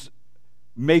is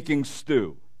making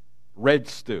stew, red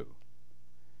stew.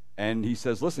 And he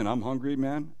says, listen, I'm hungry,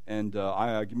 man, and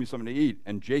give me something to eat.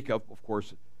 And Jacob, of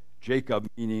course, Jacob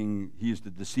meaning he's the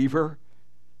deceiver,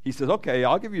 he says, okay,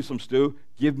 I'll give you some stew.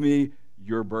 Give me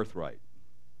your birthright.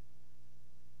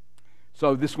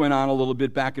 So this went on a little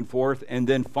bit back and forth, and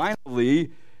then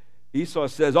finally Esau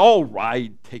says, all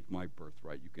right, take my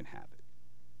birthright, you can have it.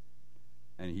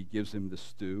 And he gives him the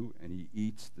stew, and he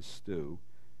eats the stew.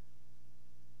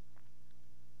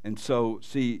 And so,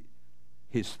 see,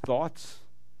 his thoughts,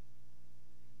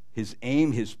 his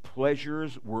aim, his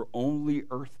pleasures were only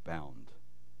earthbound.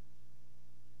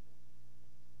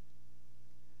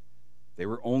 They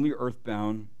were only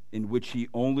earthbound, in which he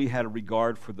only had a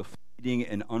regard for the fleeting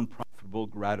and unprofitable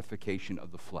gratification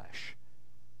of the flesh.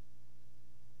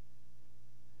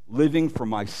 Living for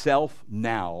myself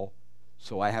now,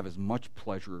 so I have as much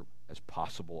pleasure as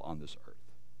possible on this earth.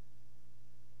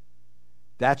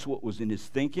 That's what was in his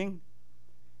thinking.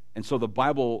 And so the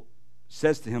Bible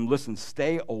says to him, listen,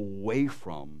 stay away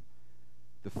from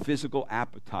the physical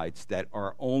appetites that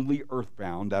are only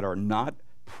earthbound, that are not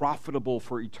profitable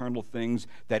for eternal things,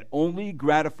 that only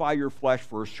gratify your flesh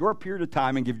for a short period of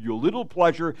time and give you a little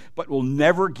pleasure, but will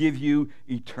never give you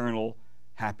eternal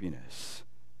happiness.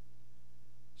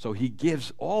 So he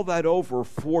gives all that over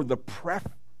for the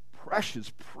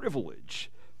precious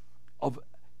privilege of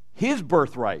his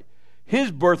birthright.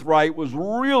 His birthright was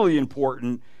really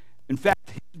important. In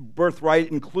fact, his birthright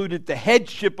included the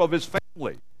headship of his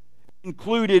family. It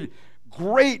included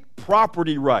great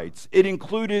property rights. It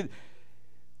included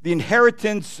the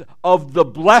inheritance of the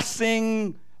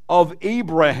blessing of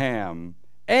Abraham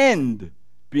and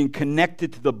being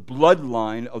connected to the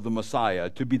bloodline of the Messiah,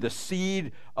 to be the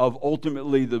seed of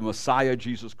ultimately the Messiah,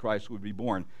 Jesus Christ, would be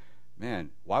born. Man,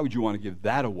 why would you want to give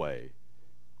that away?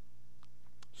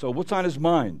 So what's on his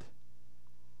mind?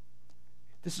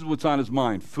 This is what's on his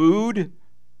mind: food,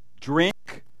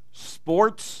 drink,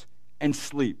 sports, and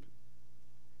sleep.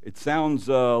 It sounds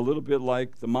a little bit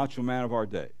like the macho man of our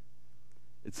day.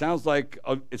 It sounds like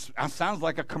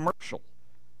a commercial.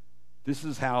 This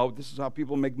is how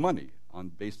people make money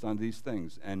based on these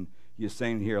things. And he is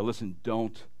saying here, listen,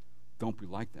 don't be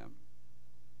like them.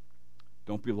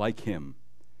 Don't be like him.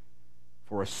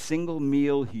 For a single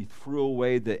meal, he threw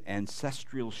away the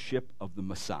ancestral ship of the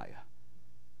Messiah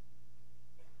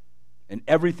and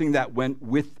everything that went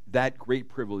with that great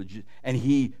privilege. And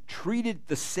he treated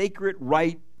the sacred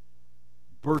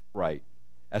birthright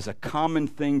as a common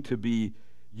thing to be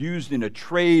used in a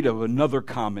trade of another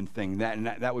common thing.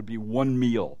 That would be one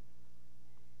meal.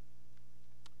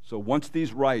 So once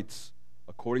these rights,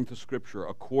 according to Scripture,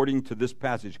 according to this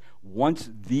passage, once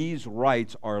these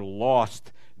rights are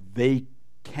lost, they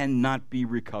cannot be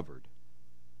recovered.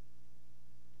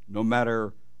 No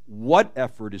matter what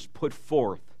effort is put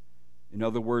forth. In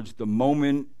other words, the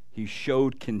moment he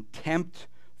showed contempt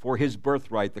for his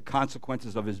birthright, the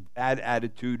consequences of his bad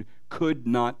attitude could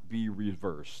not be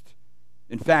reversed.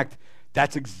 In fact,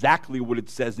 that's exactly what it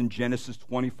says in Genesis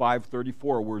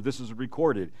 25:34, where this is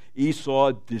recorded.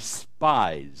 Esau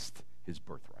despised his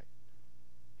birthright.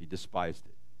 He despised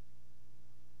it.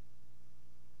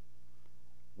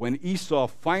 When Esau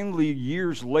finally,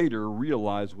 years later,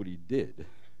 realized what he did,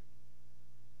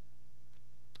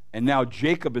 and now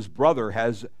Jacob, his brother,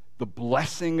 has the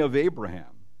blessing of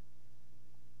Abraham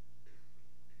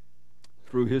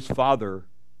through his father,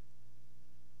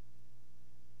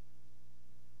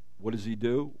 what does he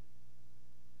do?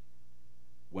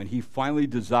 When he finally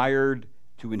desired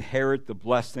to inherit the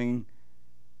blessing,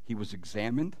 he was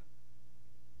examined,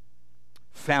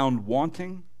 found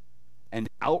wanting, and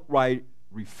outright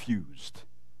refused.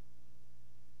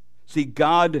 See,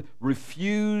 God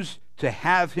refused to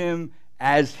have him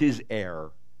as his heir.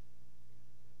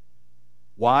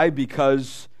 Why?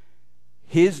 Because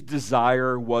his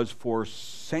desire was for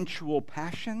sensual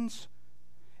passions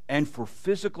and for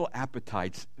physical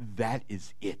appetites. That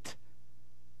is it.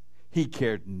 He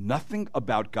cared nothing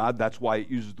about God. That's why it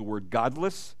uses the word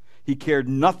godless. He cared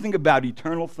nothing about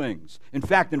eternal things. In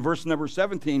fact, in verse number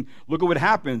 17, look at what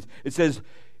happens. It says,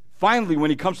 finally, when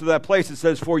he comes to that place, it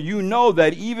says, for you know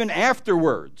that even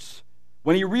afterwards,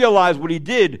 when he realized what he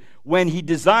did, when he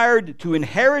desired to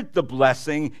inherit the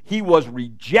blessing, he was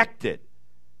rejected.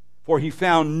 For he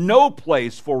found no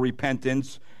place for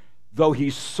repentance, though he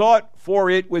sought for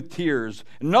it with tears.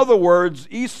 In other words,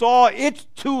 Esau, it's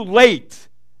too late.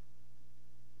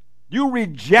 You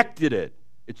rejected it.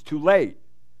 It's too late.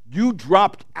 You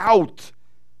dropped out.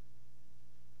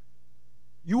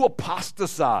 You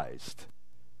apostatized.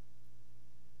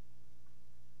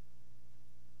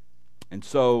 And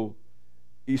so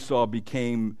Esau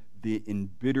became the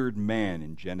embittered man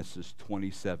in Genesis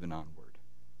 27 onward.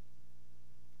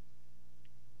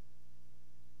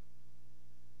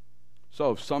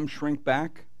 So if some shrink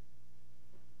back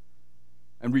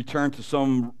and return to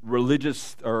some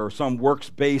religious or some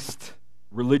works-based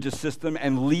religious system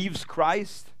and leaves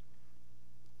Christ,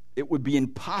 it would be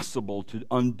impossible to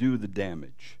undo the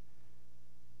damage.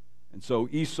 And so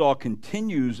Esau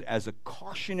continues as a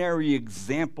cautionary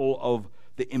example of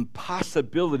the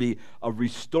impossibility of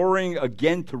restoring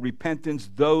again to repentance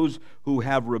those who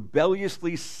have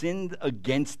rebelliously sinned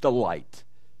against the light.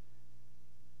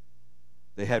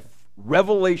 They had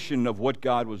revelation of what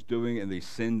God was doing, and they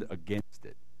sinned against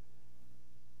it.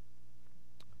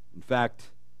 In fact,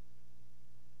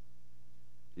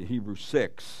 in Hebrews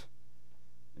 6,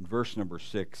 in verse number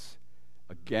 6,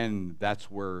 again, that's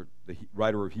where the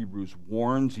writer of Hebrews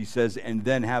warns. He says, and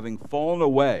then having fallen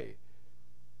away,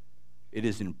 it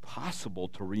is impossible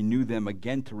to renew them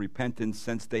again to repentance,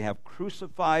 since they have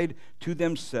crucified to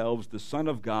themselves the Son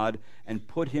of God and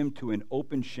put him to an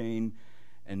open shame,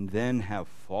 and then have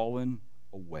fallen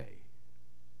away.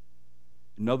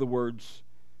 In other words,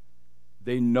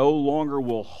 they no longer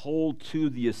will hold to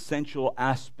the essential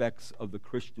aspects of the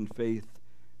Christian faith.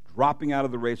 Dropping out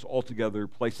of the race altogether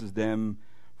places them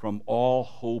from all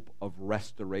hope of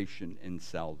restoration and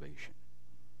salvation.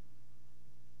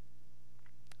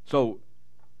 So,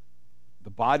 the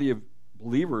body of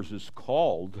believers is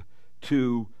called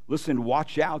to, listen,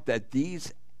 watch out that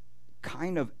these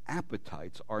kind of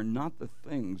appetites are not the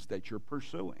things that you're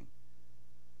pursuing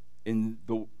in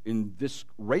this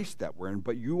race that we're in,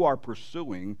 but you are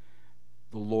pursuing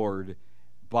the Lord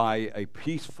by a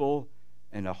peaceful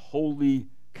and a holy,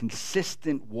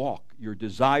 consistent walk. Your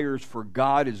desires for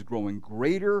God is growing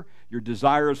greater. Your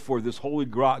desires for this holy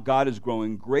God is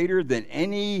growing greater than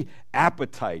any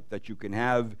appetite that you can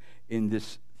have in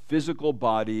this physical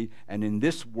body and in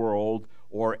this world,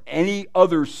 or any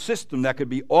other system that could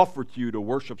be offered to you to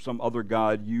worship some other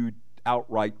God you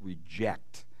outright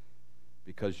reject,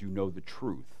 because you know the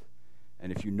truth.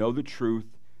 And if you know the truth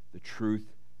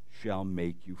shall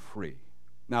make you free.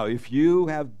 Now, if you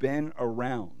have been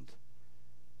around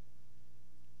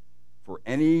for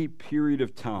any period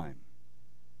of time,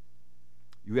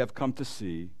 you have come to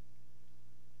see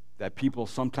that people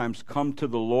sometimes come to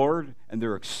the Lord and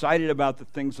they're excited about the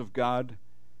things of God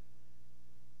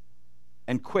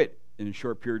and quit in a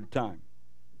short period of time.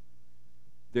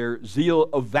 Their zeal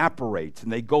evaporates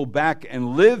and they go back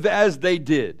and live as they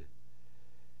did.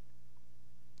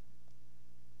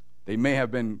 They may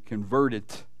have been converted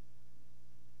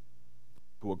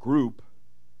to a group.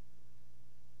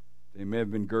 They may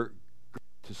have been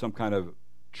to some kind of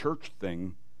church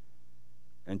thing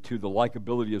and to the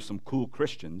likability of some cool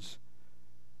Christians,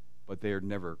 but they are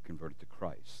never converted to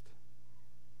Christ.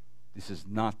 This is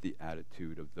not the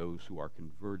attitude of those who are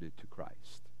converted to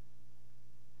Christ.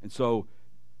 And so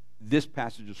this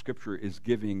passage of Scripture is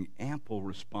giving ample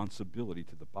responsibility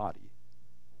to the body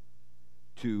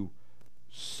to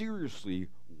seriously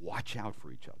watch out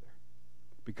for each other.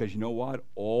 Because you know what?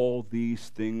 All these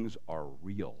things are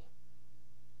real.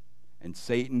 And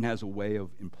Satan has a way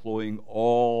of employing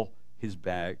all his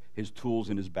tools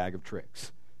in his bag of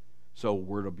tricks. So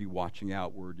we're to be watching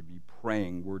out, we're to be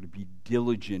praying, we're to be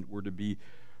diligent, we're to be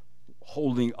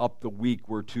holding up the weak,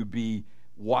 we're to be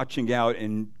watching out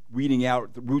and weeding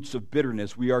out the roots of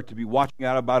bitterness. We are to be watching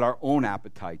out about our own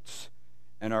appetites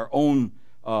and our own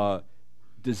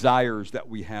desires that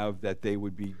we have, that they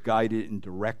would be guided and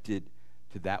directed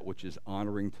to that which is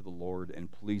honoring to the Lord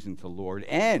and pleasing to the Lord,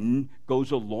 and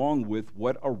goes along with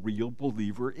what a real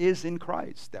believer is in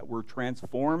Christ, that we're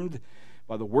transformed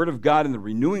by the Word of God and the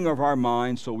renewing of our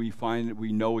minds, so we find that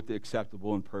we know what the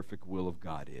acceptable and perfect will of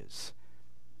God is.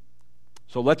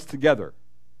 So let's together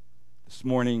this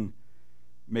morning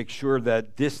make sure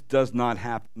that this does not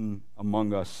happen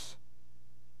among us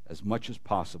as much as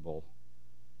possible,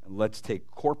 and let's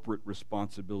take corporate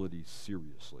responsibilities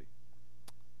seriously.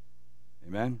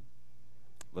 Amen?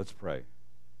 Let's pray.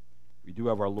 We do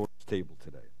have our Lord's table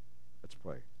today. Let's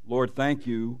pray. Lord, thank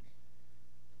you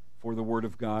for the Word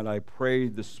of God. I pray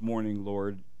this morning,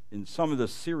 Lord, in some of the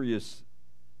serious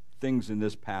things in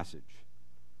this passage,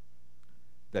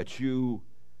 that you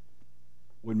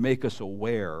would make us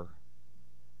aware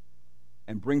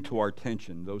and bring to our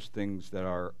attention those things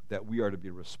that we are to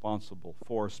be responsible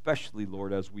for, especially,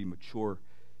 Lord, as we mature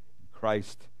in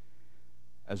Christ,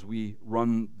 as we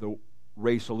run the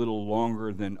race a little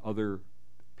longer than other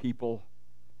people,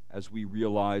 as we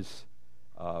realize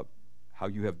how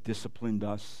you have disciplined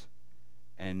us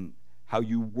and how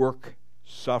you work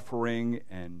suffering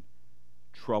and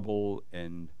trouble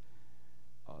and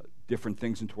different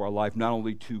things into our life, not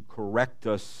only to correct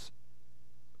us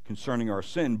concerning our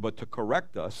sin, but to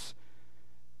correct us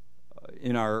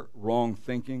in our wrong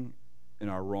thinking, in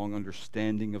our wrong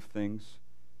understanding of things.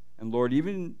 And Lord,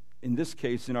 even in this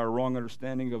case, in our wrong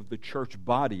understanding of the church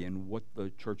body and what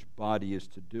the church body is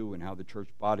to do and how the church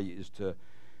body is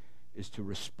to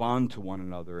respond to one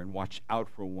another and watch out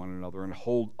for one another and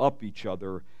hold up each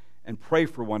other and pray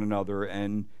for one another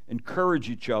and encourage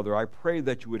each other. I pray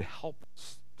that you would help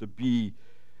us to be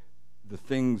the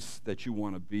things that you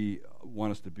want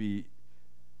us to be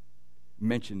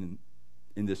mentioned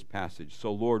in this passage.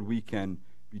 So, Lord, we can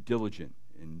be diligent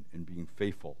in being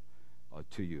faithful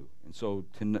to you. And so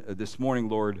this morning,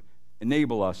 Lord,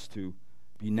 enable us to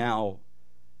be now,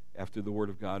 after the Word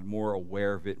of God, more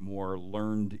aware of it, more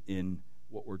learned in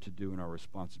what we're to do in our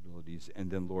responsibilities,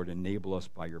 and then, Lord, enable us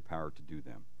by your power to do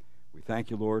them. We thank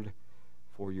you, Lord,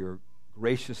 for your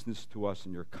graciousness to us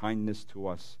and your kindness to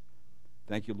us.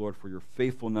 Thank you, Lord, for your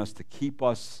faithfulness to keep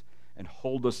us and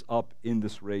hold us up in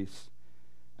this race.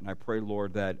 And I pray,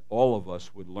 Lord, that all of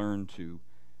us would learn to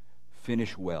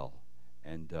finish well,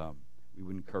 and we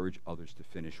would encourage others to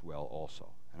finish well also.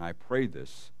 And I pray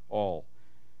this all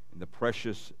in the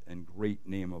precious and great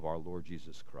name of our Lord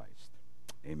Jesus Christ.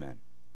 Amen.